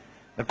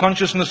 The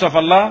consciousness of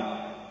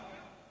Allah,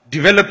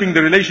 developing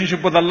the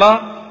relationship with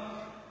Allah,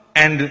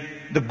 and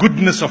the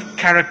goodness of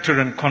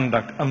character and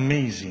conduct.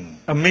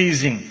 Amazing.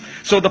 Amazing.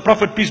 So the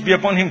Prophet, peace be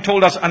upon him,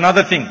 told us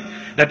another thing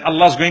that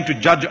Allah is going to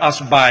judge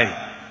us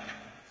by.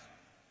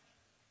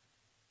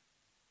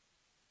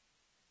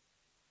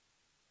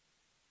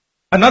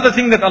 Another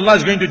thing that Allah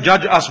is going to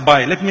judge us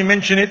by. Let me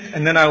mention it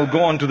and then I will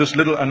go on to this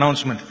little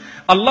announcement.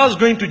 Allah is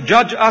going to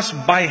judge us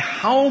by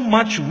how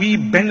much we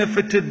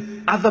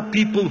benefited other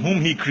people whom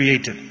He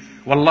created.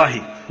 Wallahi.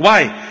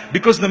 Why?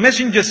 Because the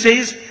Messenger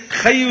says,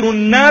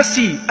 Khayrun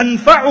nasi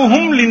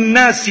anfa'uhum lin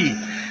nasi.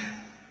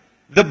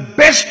 The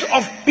best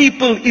of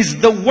people is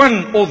the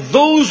one, or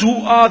those who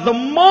are the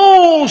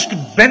most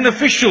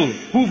beneficial,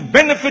 who've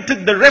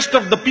benefited the rest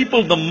of the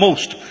people the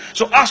most.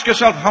 So ask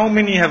yourself, how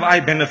many have I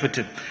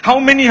benefited? How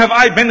many have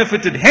I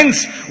benefited?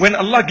 Hence, when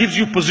Allah gives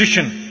you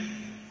position,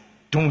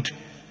 don't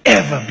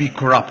ever be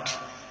corrupt.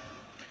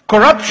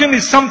 Corruption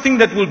is something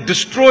that will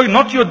destroy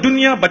not your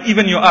dunya, but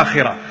even your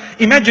akhirah.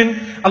 Imagine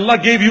Allah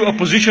gave you a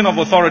position of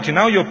authority.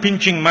 Now you're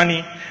pinching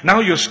money. Now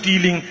you're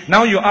stealing.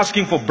 Now you're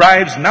asking for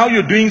bribes. Now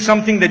you're doing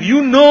something that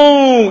you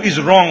know is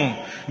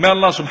wrong. May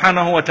Allah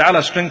subhanahu wa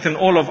ta'ala strengthen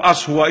all of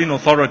us who are in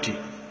authority.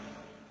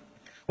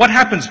 What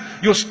happens?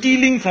 You're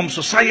stealing from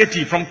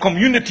society, from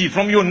community,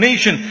 from your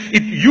nation.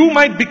 You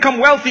might become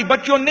wealthy,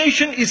 but your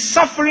nation is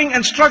suffering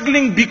and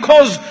struggling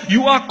because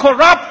you are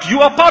corrupt. You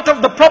are part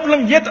of the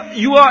problem, yet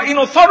you are in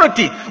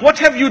authority. What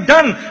have you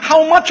done?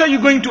 How much are you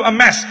going to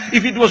amass?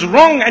 If it was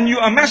wrong and you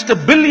amassed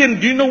 1 billion,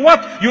 do you know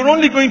what? You're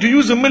only going to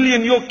use 1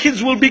 million. Your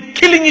kids will be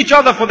killing each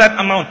other for that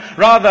amount.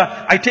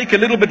 Rather, I take a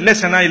little bit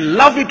less and I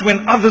love it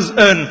when others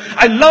earn.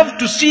 I love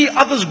to see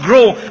others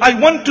grow. I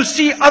want to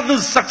see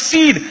others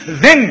succeed.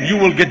 Then you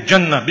will get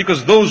Jannah,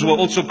 because those were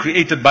also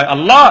created by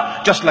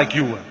Allah just like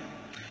you were.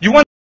 You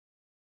want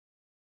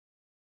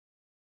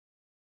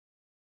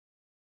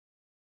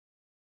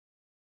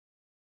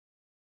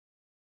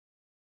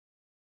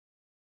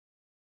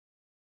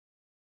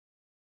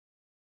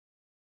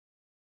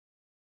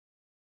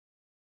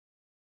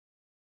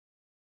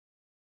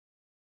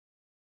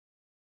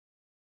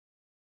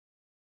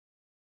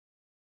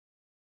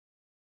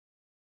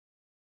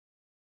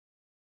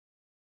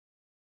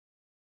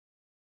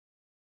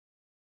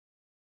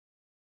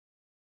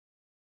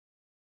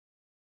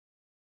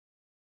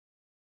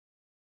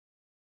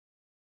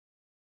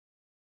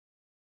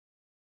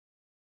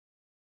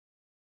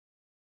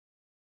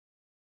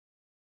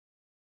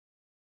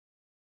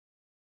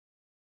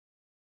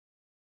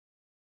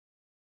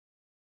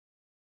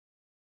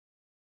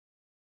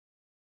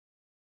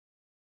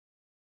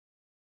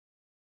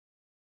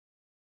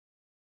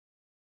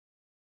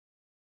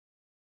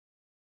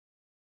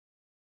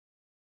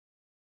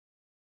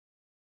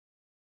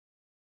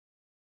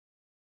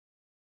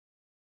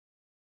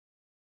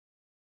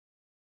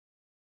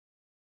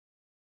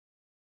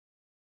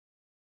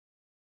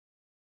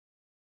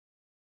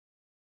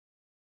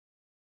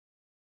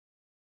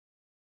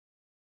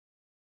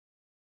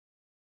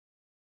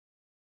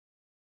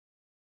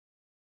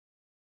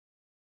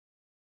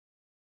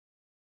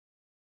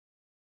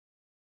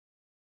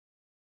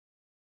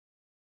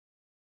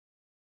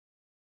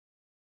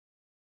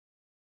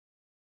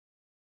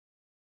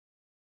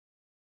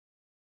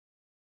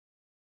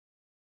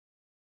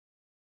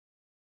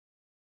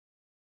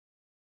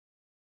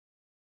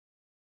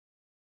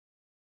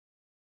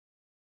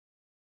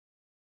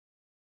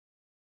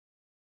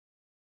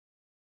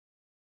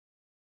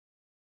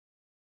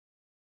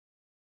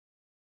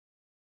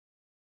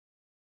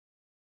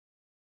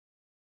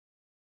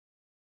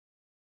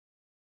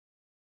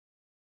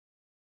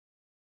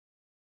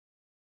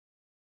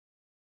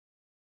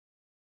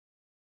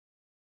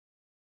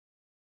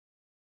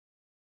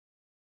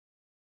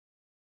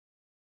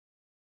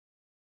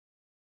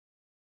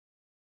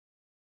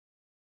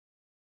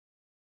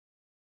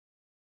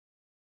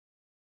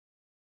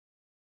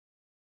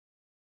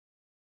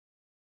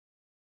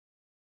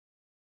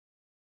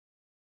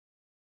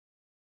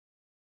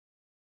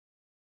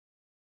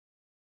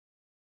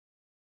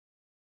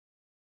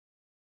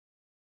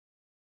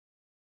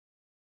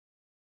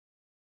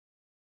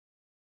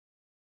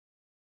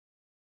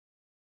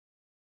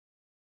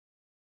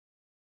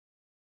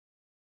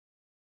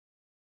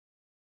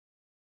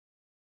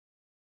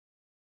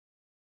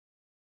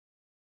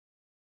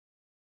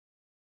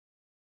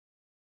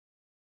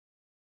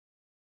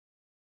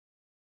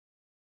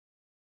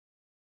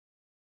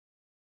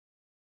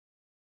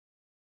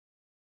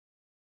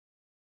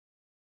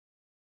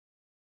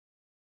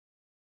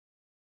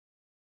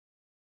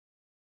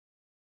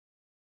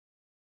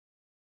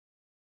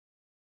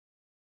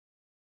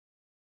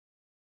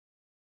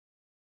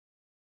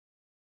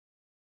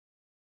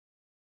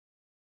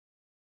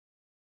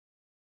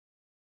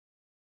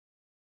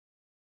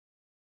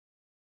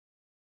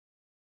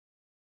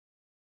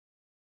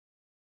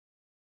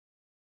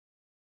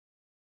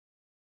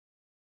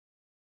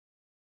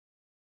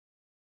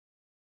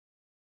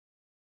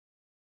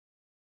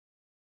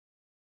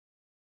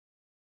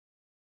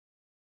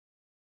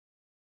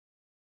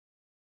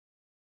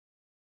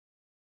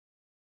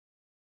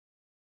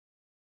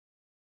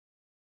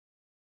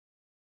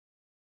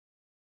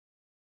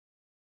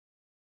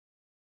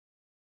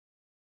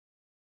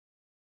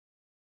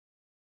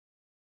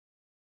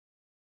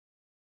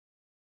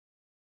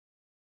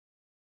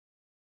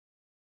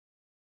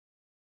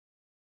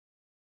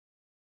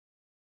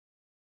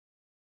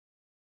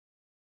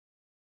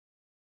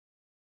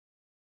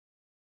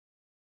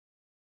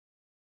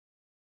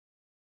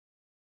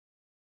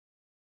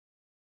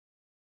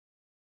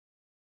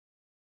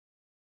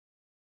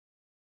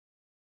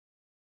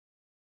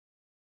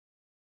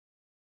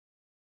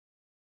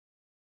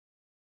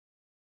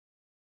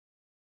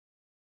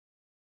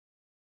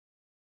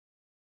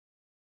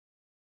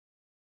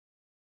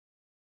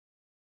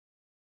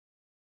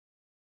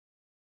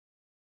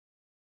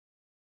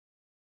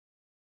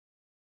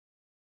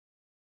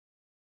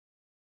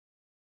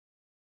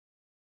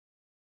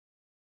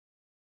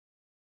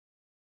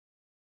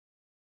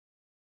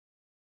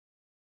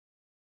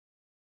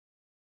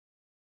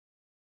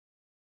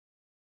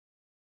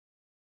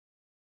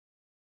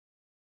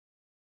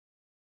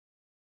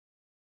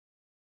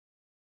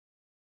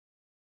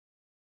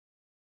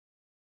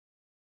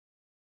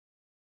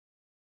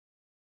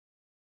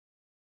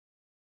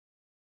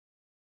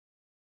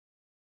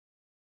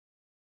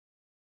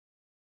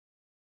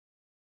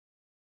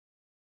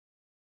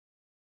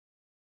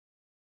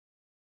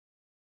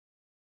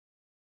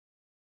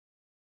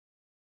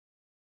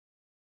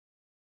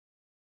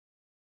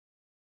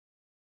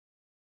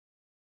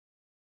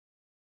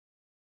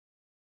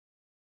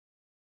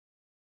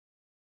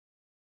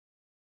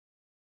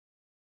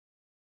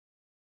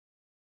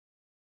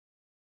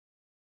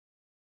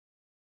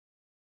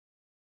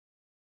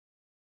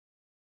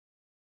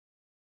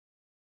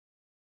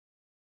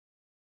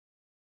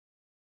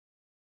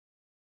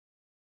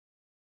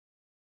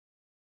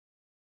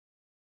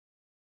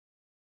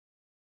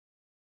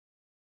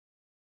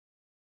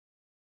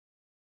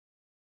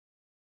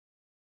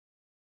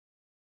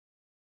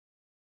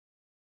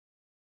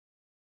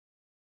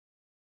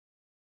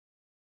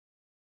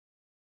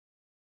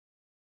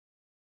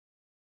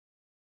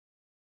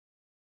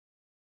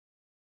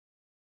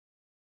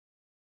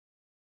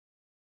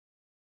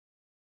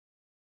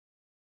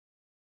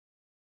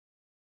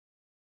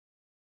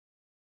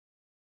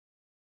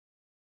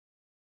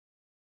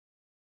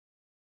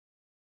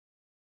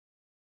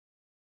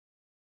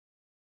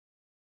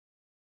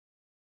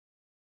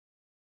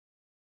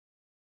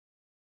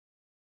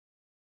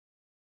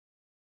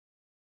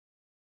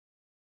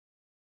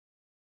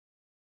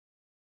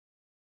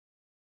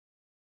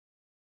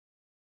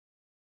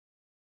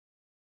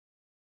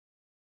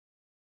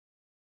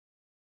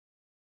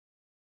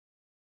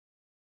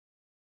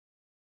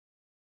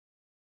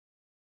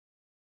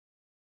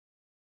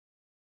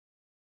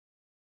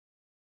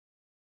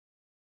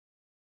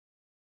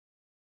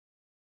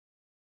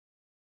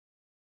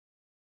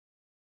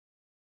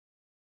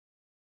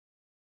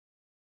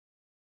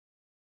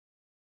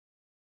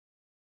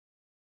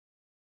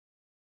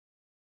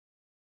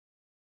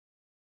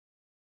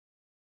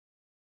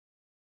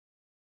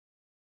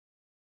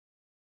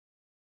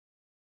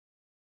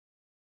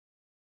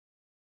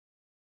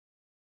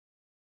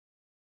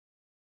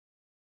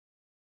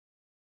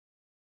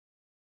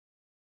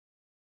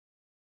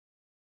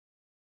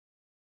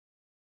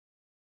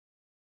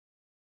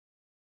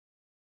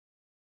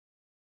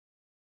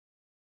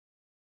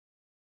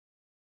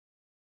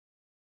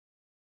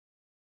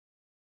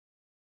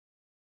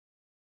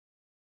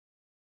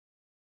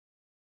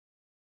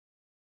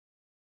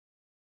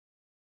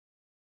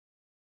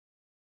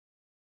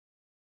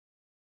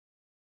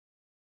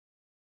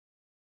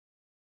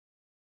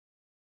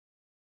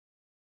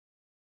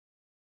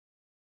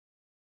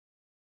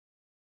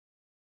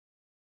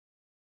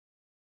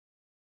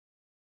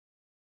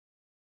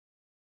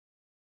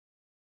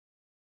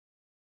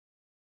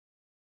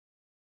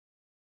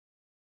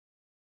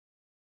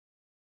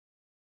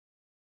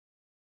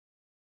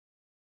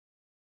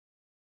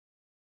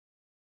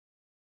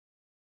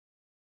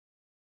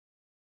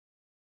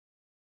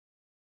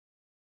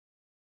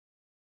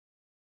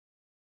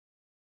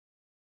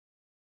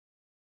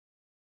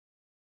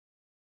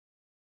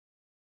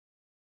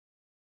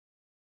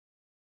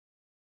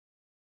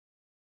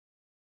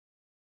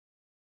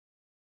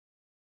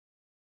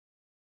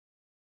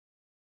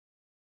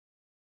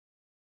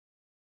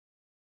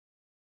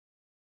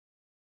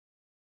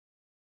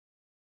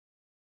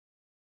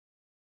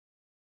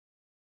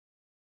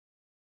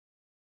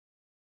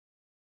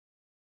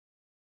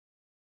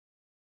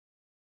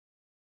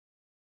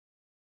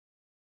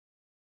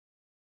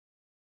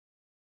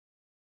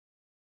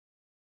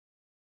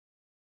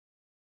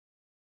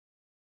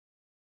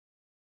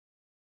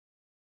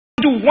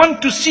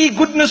want to see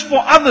goodness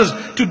for others.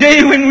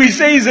 Today when we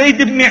say Zayd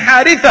ibn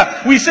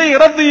Haritha, we say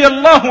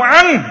radiyallahu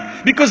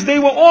anhu, because they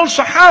were all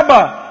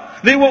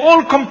Sahaba. They were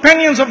all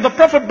companions of the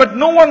Prophet, but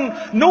no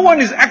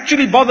one is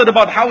actually bothered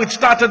about how it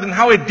started and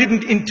how it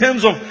didn't in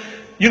terms of,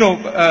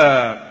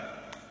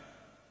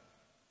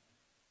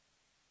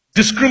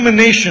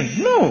 discrimination.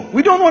 No,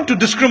 we don't want to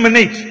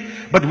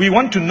discriminate, but we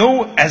want to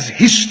know as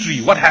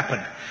history what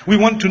happened. We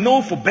want to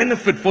know for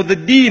benefit, for the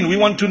deen. We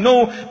want to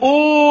know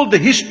all the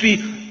history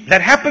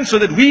that happened so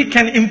that we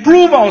can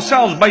improve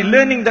ourselves by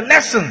learning the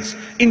lessons.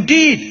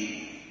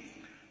 Indeed.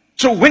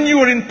 So when you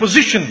are in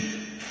position,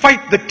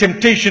 fight the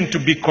temptation to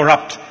be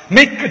corrupt.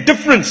 Make a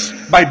difference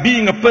by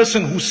being a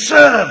person who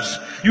serves.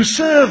 You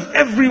serve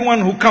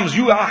everyone who comes.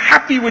 You are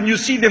happy when you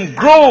see them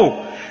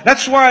grow.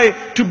 That's why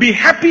to be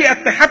happy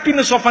at the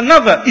happiness of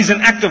another is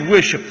an act of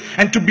worship.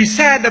 And to be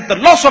sad at the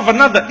loss of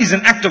another is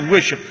an act of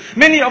worship.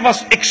 Many of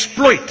us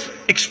exploit.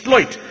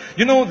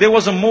 There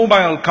was a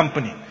mobile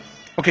company.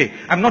 Okay,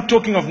 I'm not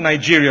talking of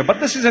Nigeria, but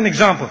this is an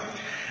example.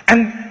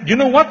 And you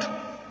know what?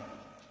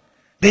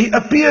 They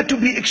appear to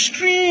be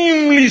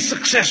extremely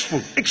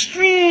successful.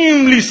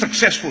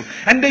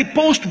 And they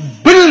post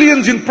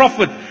billions in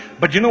profit.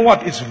 But you know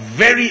what? It's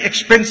very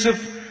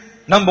expensive.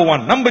 Number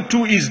one. Number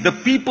two is the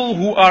people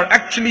who are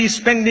actually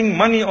spending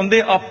money on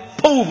there are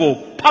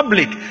povo,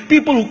 public.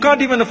 People who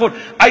can't even afford.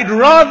 I'd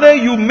rather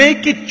you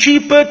make it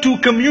cheaper to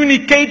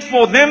communicate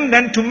for them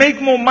than to make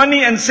more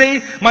money and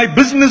say, my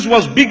business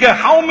was bigger.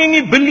 How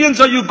many billions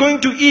are you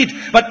going to eat?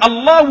 But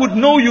Allah would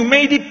know you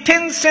made it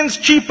 10 cents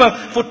cheaper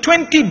for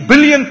 20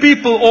 billion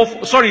people,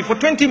 for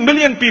 20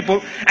 million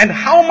people, and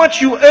how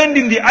much you earned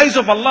in the eyes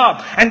of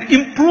Allah, and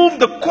improve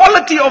the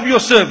quality of your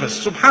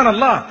service.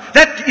 Subhanallah.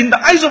 That in the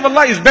eyes of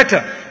Allah is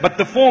better. But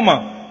the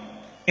former,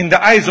 in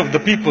the eyes of the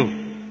people,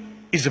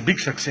 is a big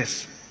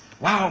success.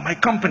 Wow, my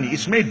company,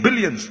 it's made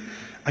billions.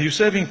 Are you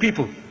serving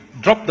people?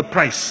 Drop the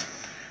price.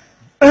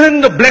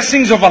 Earn the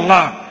blessings of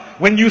Allah.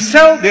 When you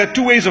sell, there are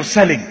two ways of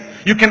selling.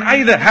 You can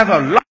either have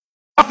a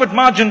profit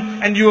margin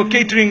and you are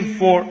catering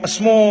for a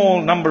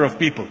small number of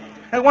people.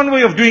 And one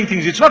way of doing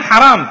things, it's not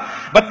haram.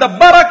 But the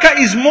barakah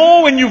is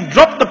more when you've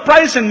dropped the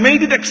price and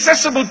made it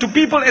accessible to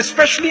people,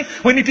 especially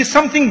when it is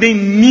something they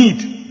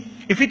need.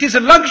 If it is a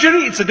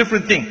luxury, it's a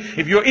different thing.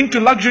 If you're into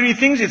luxury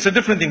things, it's a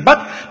different thing.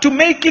 But to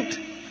make it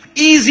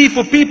easy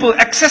for people,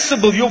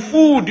 accessible, your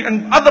food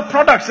and other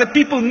products that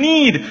people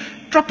need,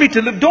 drop it.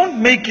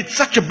 Don't make it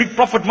such a big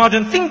profit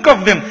margin. Think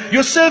of them.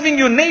 You're serving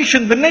your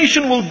nation. The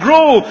nation will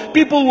grow.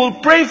 People will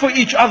pray for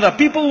each other.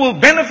 People will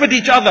benefit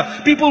each other.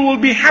 People will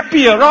be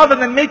happier, rather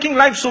than making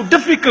life so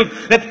difficult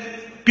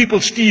that people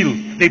steal,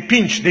 they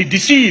pinch, they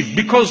deceive.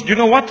 Because you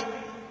know what?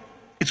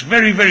 It's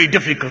very, very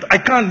difficult. I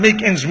can't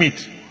make ends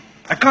meet.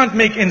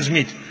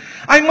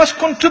 I must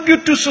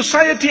contribute to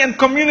society and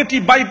community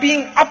by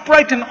being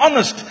upright and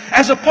honest,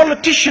 as a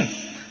politician,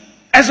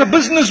 as a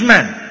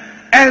businessman,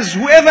 as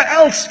whoever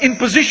else in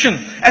position,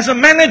 as a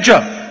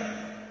manager,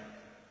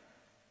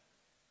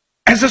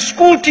 as a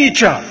school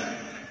teacher.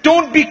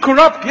 Don't be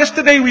corrupt.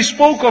 Yesterday we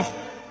spoke of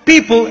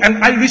people,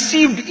 and I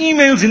received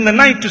emails in the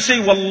night to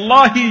say,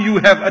 Wallahi, you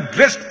have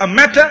addressed a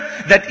matter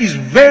that is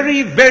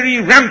very,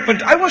 very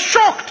rampant. I was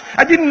shocked.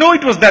 I didn't know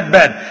it was that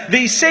bad.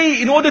 They say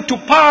in order to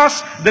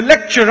pass, the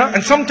lecturer,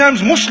 and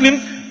sometimes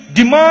Muslim,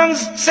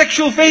 demands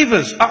sexual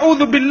favors.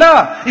 A'udhu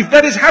billah. If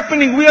that is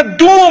happening, we are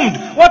doomed.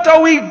 What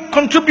are we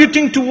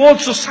contributing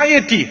towards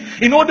society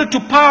in order to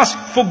pass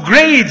for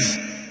grades?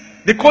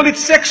 They call it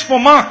sex for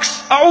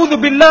marks.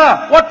 A'udhu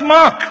billah. What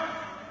mark?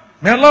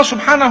 May Allah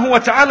subhanahu wa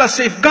ta'ala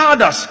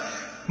safeguard us.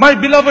 My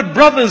beloved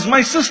brothers,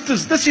 my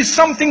sisters, this is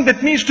something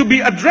that needs to be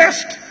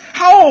addressed.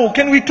 How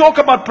can we talk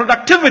about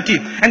productivity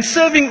and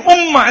serving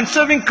ummah and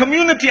serving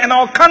community and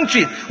our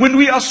country when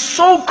we are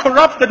so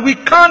corrupt that we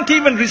can't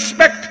even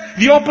respect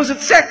the opposite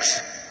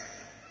sex?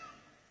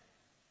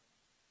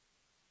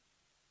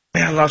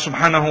 May Allah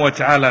subhanahu wa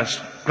ta'ala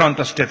grant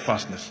us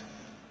steadfastness.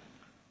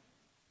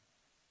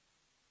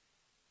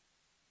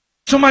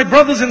 So my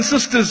brothers and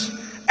sisters,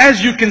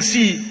 as you can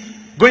see,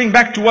 going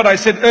back to what I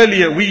said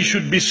earlier, we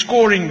should be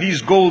scoring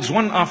these goals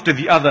one after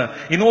the other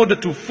in order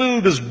to fill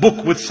this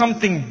book with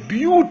something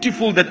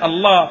beautiful that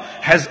Allah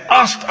has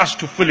asked us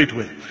to fill it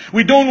with.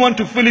 We don't want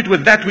to fill it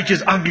with that which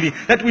is ugly,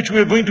 that which we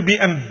are going to be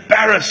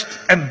embarrassed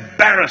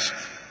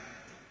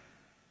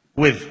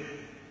with.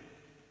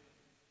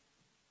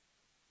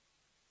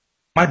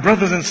 My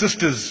brothers and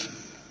sisters,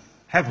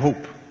 have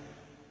hope.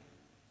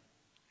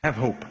 Have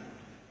hope.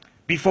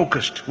 Be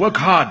focused. Work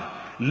hard.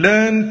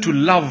 Learn to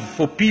love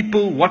for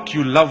people what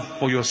you love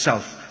for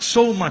yourself.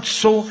 So much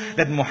so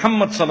that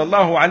Muhammad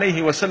sallallahu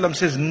alayhi wasallam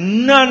says,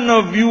 none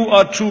of you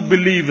are true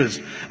believers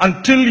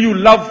until you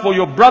love for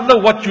your brother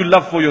what you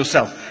love for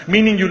yourself.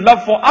 Meaning you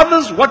love for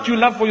others what you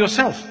love for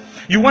yourself.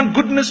 You want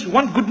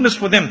goodness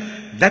for them.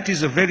 That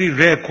is a very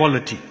rare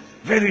quality.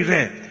 Very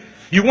rare.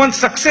 You want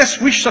success,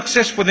 wish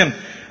success for them.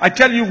 I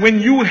tell you, when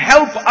you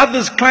help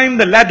others climb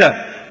the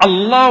ladder,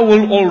 Allah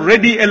will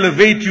already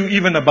elevate you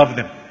even above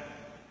them.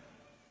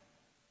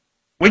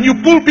 When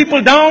you pull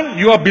people down,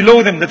 you are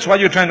below them. That's why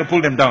you're trying to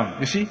pull them down.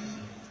 You see?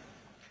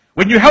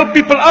 When you help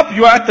people up,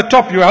 you are at the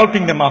top, you are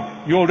helping them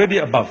up. You're already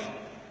above.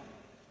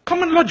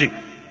 Common logic.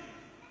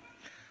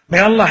 May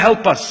Allah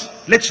help us.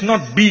 Let's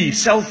not be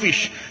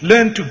selfish.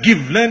 Learn to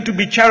give, learn to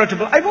be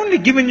charitable. I've only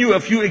given you a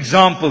few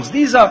examples.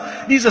 These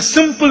are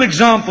simple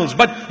examples,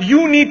 but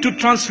you need to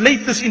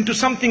translate this into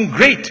something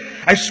great.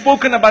 I've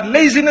spoken about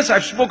laziness,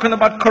 I've spoken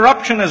about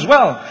corruption as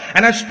well.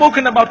 And I've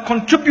spoken about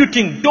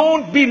contributing.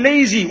 Don't be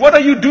lazy. What are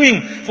you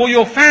doing for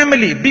your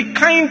family? Be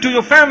kind to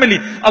your family.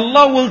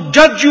 Allah will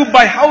judge you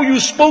by how you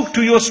spoke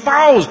to your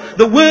spouse,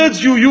 the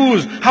words you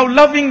use, how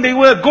loving they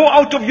were. Go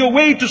out of your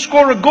way to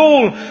score a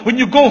goal. When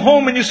you go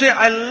home and you say,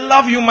 I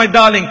love you, my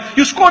darling.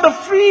 You scored a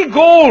free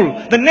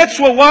goal. The nets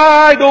were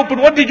wide open.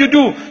 What did you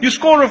do? You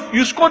scored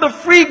a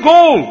free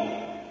goal.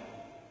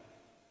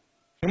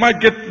 You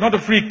might get not a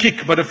free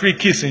kick, but a free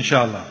kiss,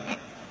 inshallah.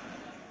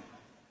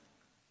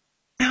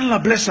 May Allah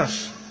bless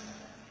us.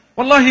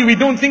 Wallahi, we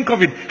don't think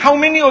of it. How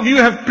many of you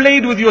have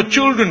played with your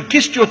children,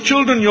 kissed your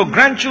children, your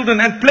grandchildren,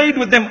 and played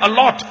with them a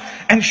lot,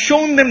 and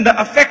shown them the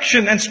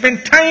affection, and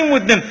spent time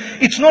with them?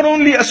 It's not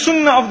only a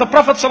sunnah of the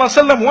Prophet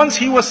ﷺ. Once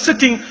he was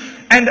sitting,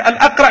 and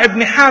Al-Aqra ibn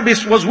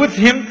Habis was with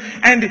him,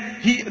 and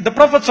the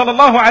Prophet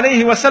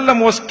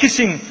ﷺ was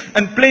kissing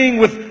and playing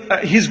with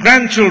his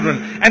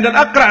grandchildren. And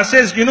Al-Aqra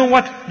says, you know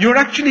what, you're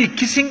actually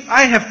kissing?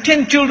 I have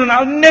 10 children,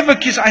 I'll never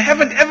kiss. I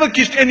haven't ever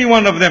kissed any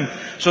one of them.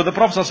 So the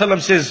Prophet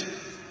ﷺ says,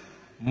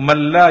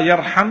 Man la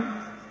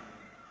yarham,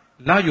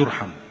 la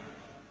yurham.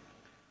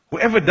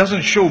 Whoever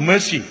doesn't show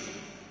mercy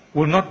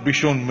will not be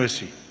shown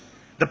mercy.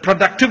 The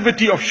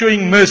productivity of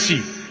showing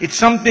mercy, it's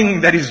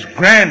something that is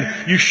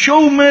grand. You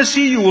show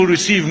mercy, you will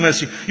receive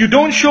mercy. You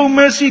don't show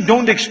mercy,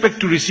 don't expect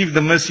to receive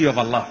the mercy of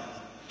Allah.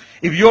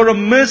 If you're a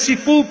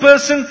merciful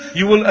person,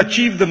 you will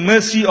achieve the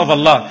mercy of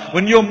Allah.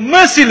 When you're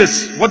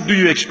merciless, what do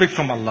you expect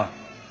from Allah?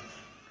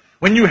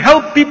 When you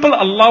help people,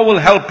 Allah will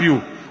help you.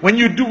 When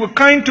you do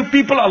kind to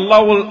people,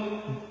 Allah will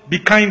be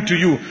kind to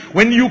you.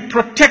 When you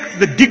protect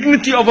the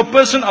dignity of a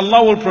person,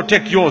 Allah will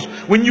protect yours.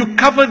 When you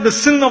cover the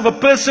sin of a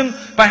person,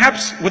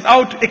 perhaps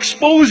without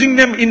exposing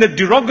them in a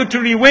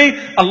derogatory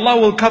way, Allah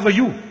will cover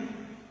you.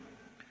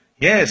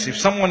 Yes, if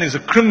someone is a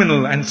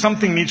criminal and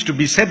something needs to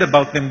be said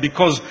about them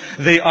because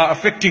they are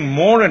affecting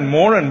more and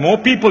more and more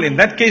people, in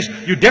that case,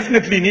 you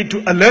definitely need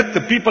to alert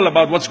the people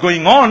about what's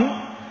going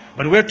on.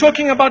 But we're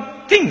talking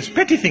about things,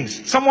 petty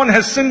things. Someone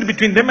has sinned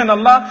between them and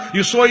Allah,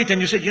 you saw it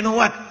and you said, you know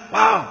what,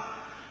 wow,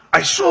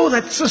 I saw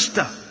that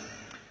sister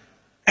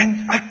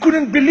and I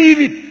couldn't believe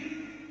it.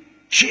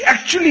 She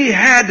actually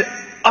had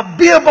a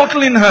beer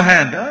bottle in her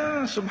hand.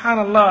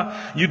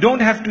 Subhanallah. You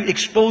don't have to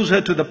expose her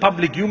to the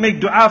public. You make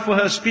dua for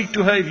her, speak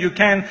to her if you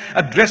can,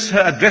 address her,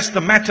 address the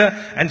matter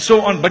and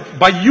so on. But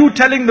by you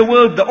telling the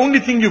world, the only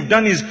thing you've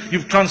done is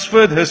you've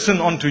transferred her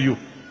sin onto you.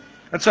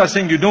 That's why I'm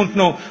saying you don't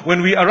know.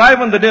 When we arrive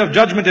on the day of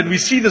judgment and we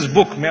see this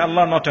book, may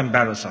Allah not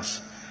embarrass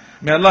us.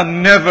 May Allah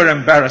never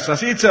embarrass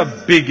us. It's a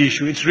big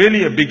issue. It's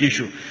really a big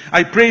issue.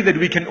 I pray that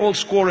we can all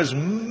score as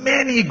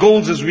many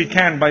goals as we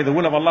can by the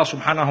will of Allah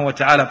subhanahu wa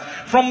ta'ala.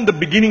 From the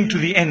beginning to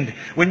the end.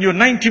 When your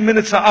 90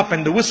 minutes are up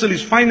and the whistle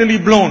is finally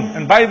blown.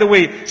 And by the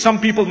way, some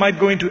people might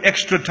go into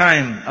extra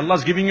time.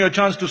 Allah's giving you a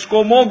chance to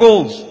score more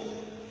goals.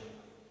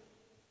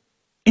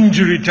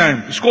 Injury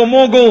time. Score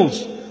more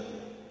goals.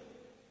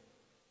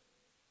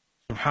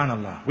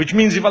 Subhanallah. Which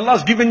means if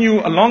Allah's given you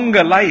a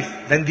longer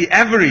life than the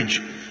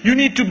average, you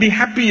need to be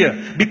happier,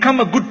 become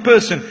a good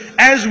person.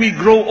 As we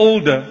grow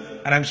older,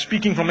 and I'm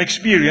speaking from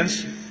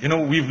experience, you know,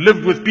 we've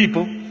lived with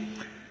people.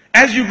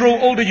 As you grow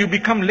older, you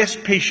become less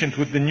patient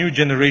with the new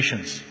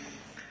generations.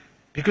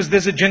 Because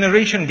there's a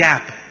generation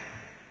gap.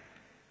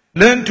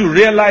 Learn to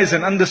realize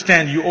and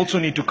understand you also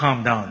need to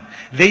calm down.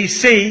 They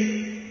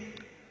say,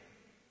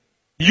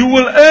 you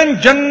will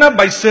earn Jannah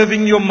by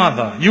serving your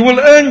mother. You will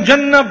earn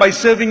Jannah by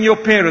serving your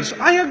parents.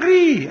 I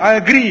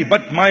agree.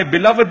 But my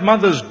beloved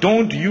mothers,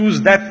 don't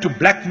use that to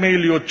blackmail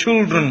your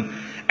children.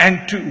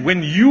 And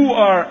when you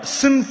are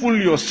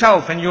sinful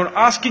yourself and you're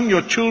asking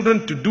your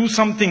children to do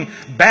something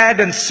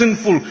bad and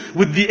sinful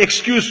with the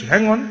excuse,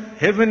 hang on,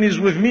 heaven is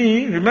with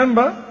me,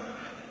 remember?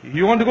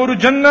 You want to go to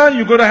Jannah,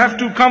 you're going to have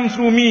to come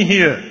through me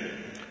here.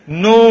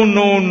 No.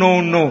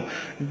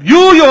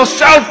 You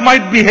yourself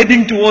might be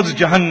heading towards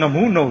Jahannam,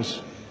 who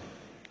knows?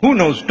 Who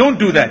knows? Don't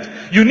do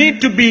that. You need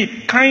to be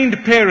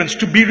kind parents.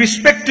 To be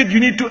respected, you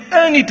need to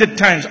earn it at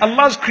times.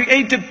 Allah's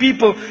created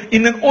people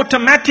in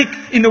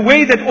a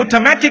way that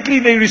automatically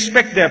they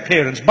respect their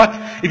parents. But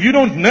if you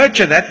don't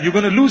nurture that, you're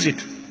going to lose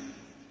it.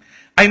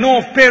 I know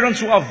of parents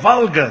who are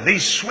vulgar. They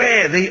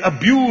swear, they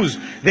abuse,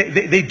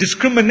 they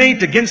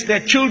discriminate against their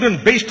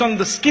children based on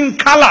the skin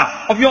color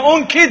of your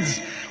own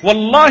kids.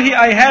 Wallahi,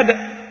 I had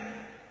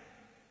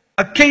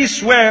a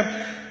case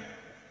where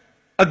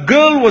a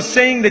girl was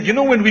saying that, you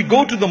know, when we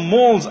go to the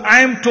malls, I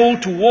am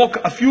told to walk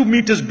a few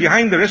meters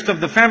behind the rest of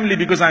the family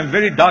because I'm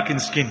very dark in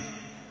skin.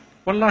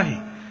 Wallahi.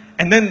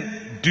 And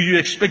then, do you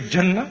expect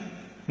Jannah?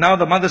 Now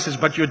the mother says,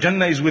 but your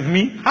Jannah is with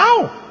me.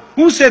 How?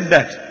 Who said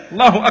that?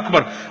 Allahu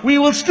Akbar. We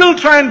will still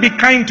try and be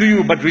kind to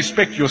you, but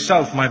respect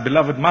yourself, my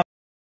beloved mother.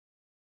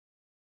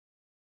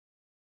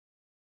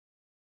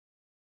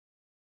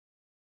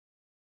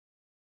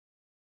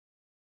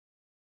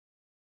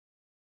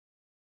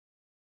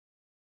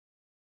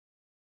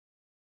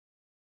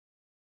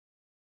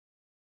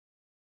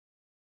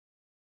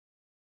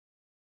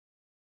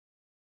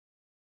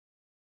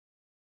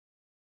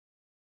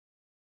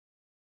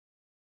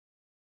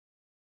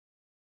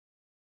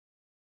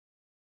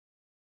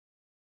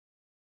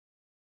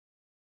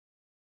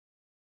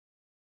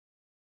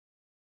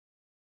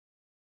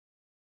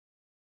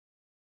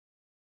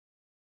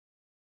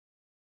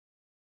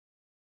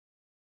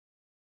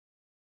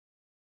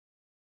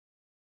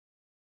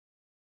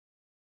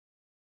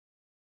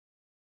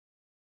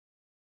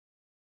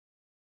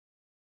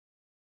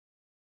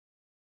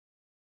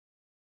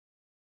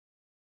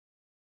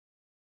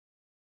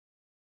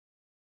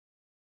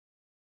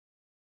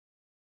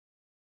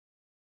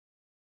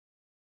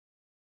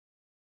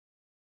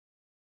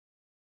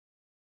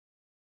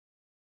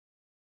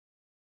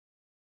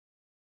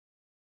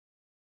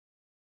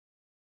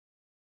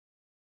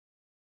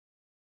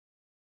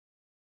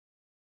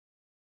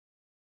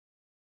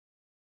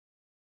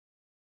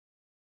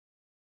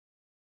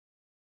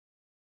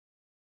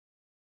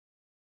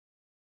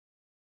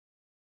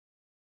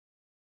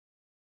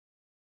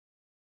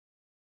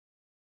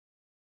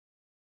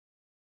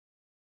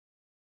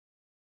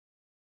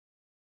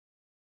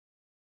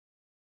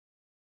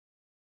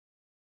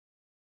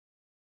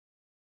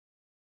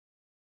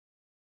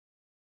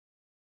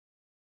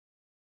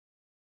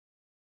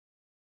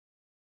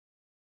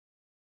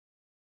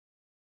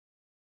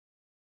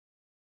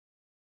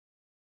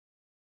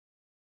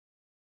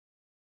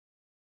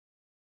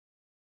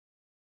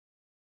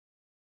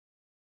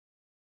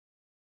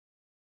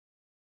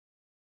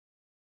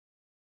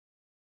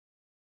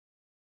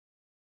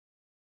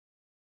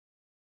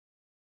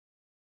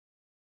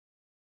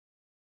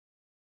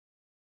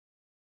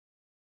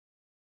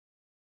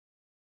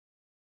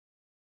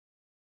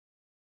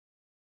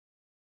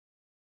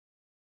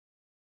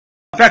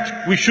 In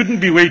fact, we shouldn't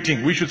be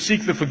waiting. We should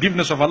seek the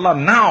forgiveness of Allah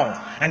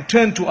now and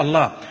turn to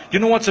Allah. You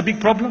know what's a big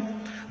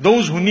problem?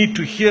 Those who need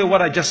to hear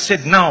what I just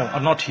said now are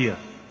not here.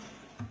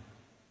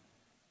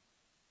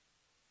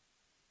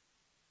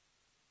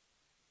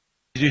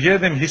 Did you hear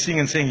them hissing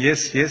and saying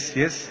yes, yes,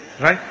 yes?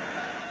 Right?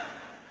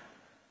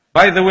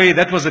 By the way,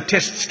 that was a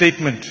test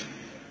statement.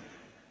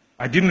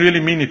 I didn't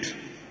really mean it.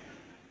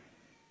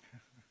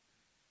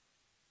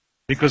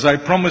 Because I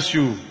promise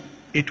you,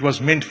 it was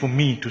meant for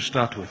me to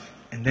start with,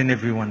 and then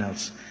everyone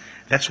else.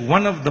 That's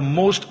one of the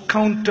most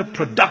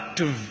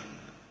counterproductive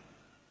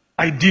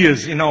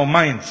ideas in our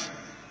minds.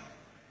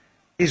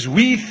 Is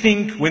we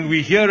think when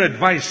we hear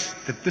advice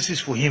that this is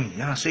for him.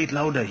 Yeah, say it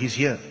louder, he's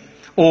here.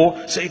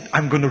 Or say,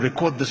 I'm going to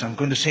record this, I'm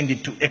going to send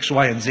it to X,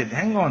 Y, and Z.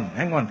 Hang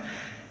on.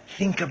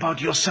 Think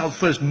about yourself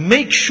first.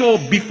 Make sure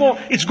before,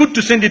 it's good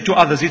to send it to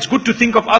others. It's good to think of others.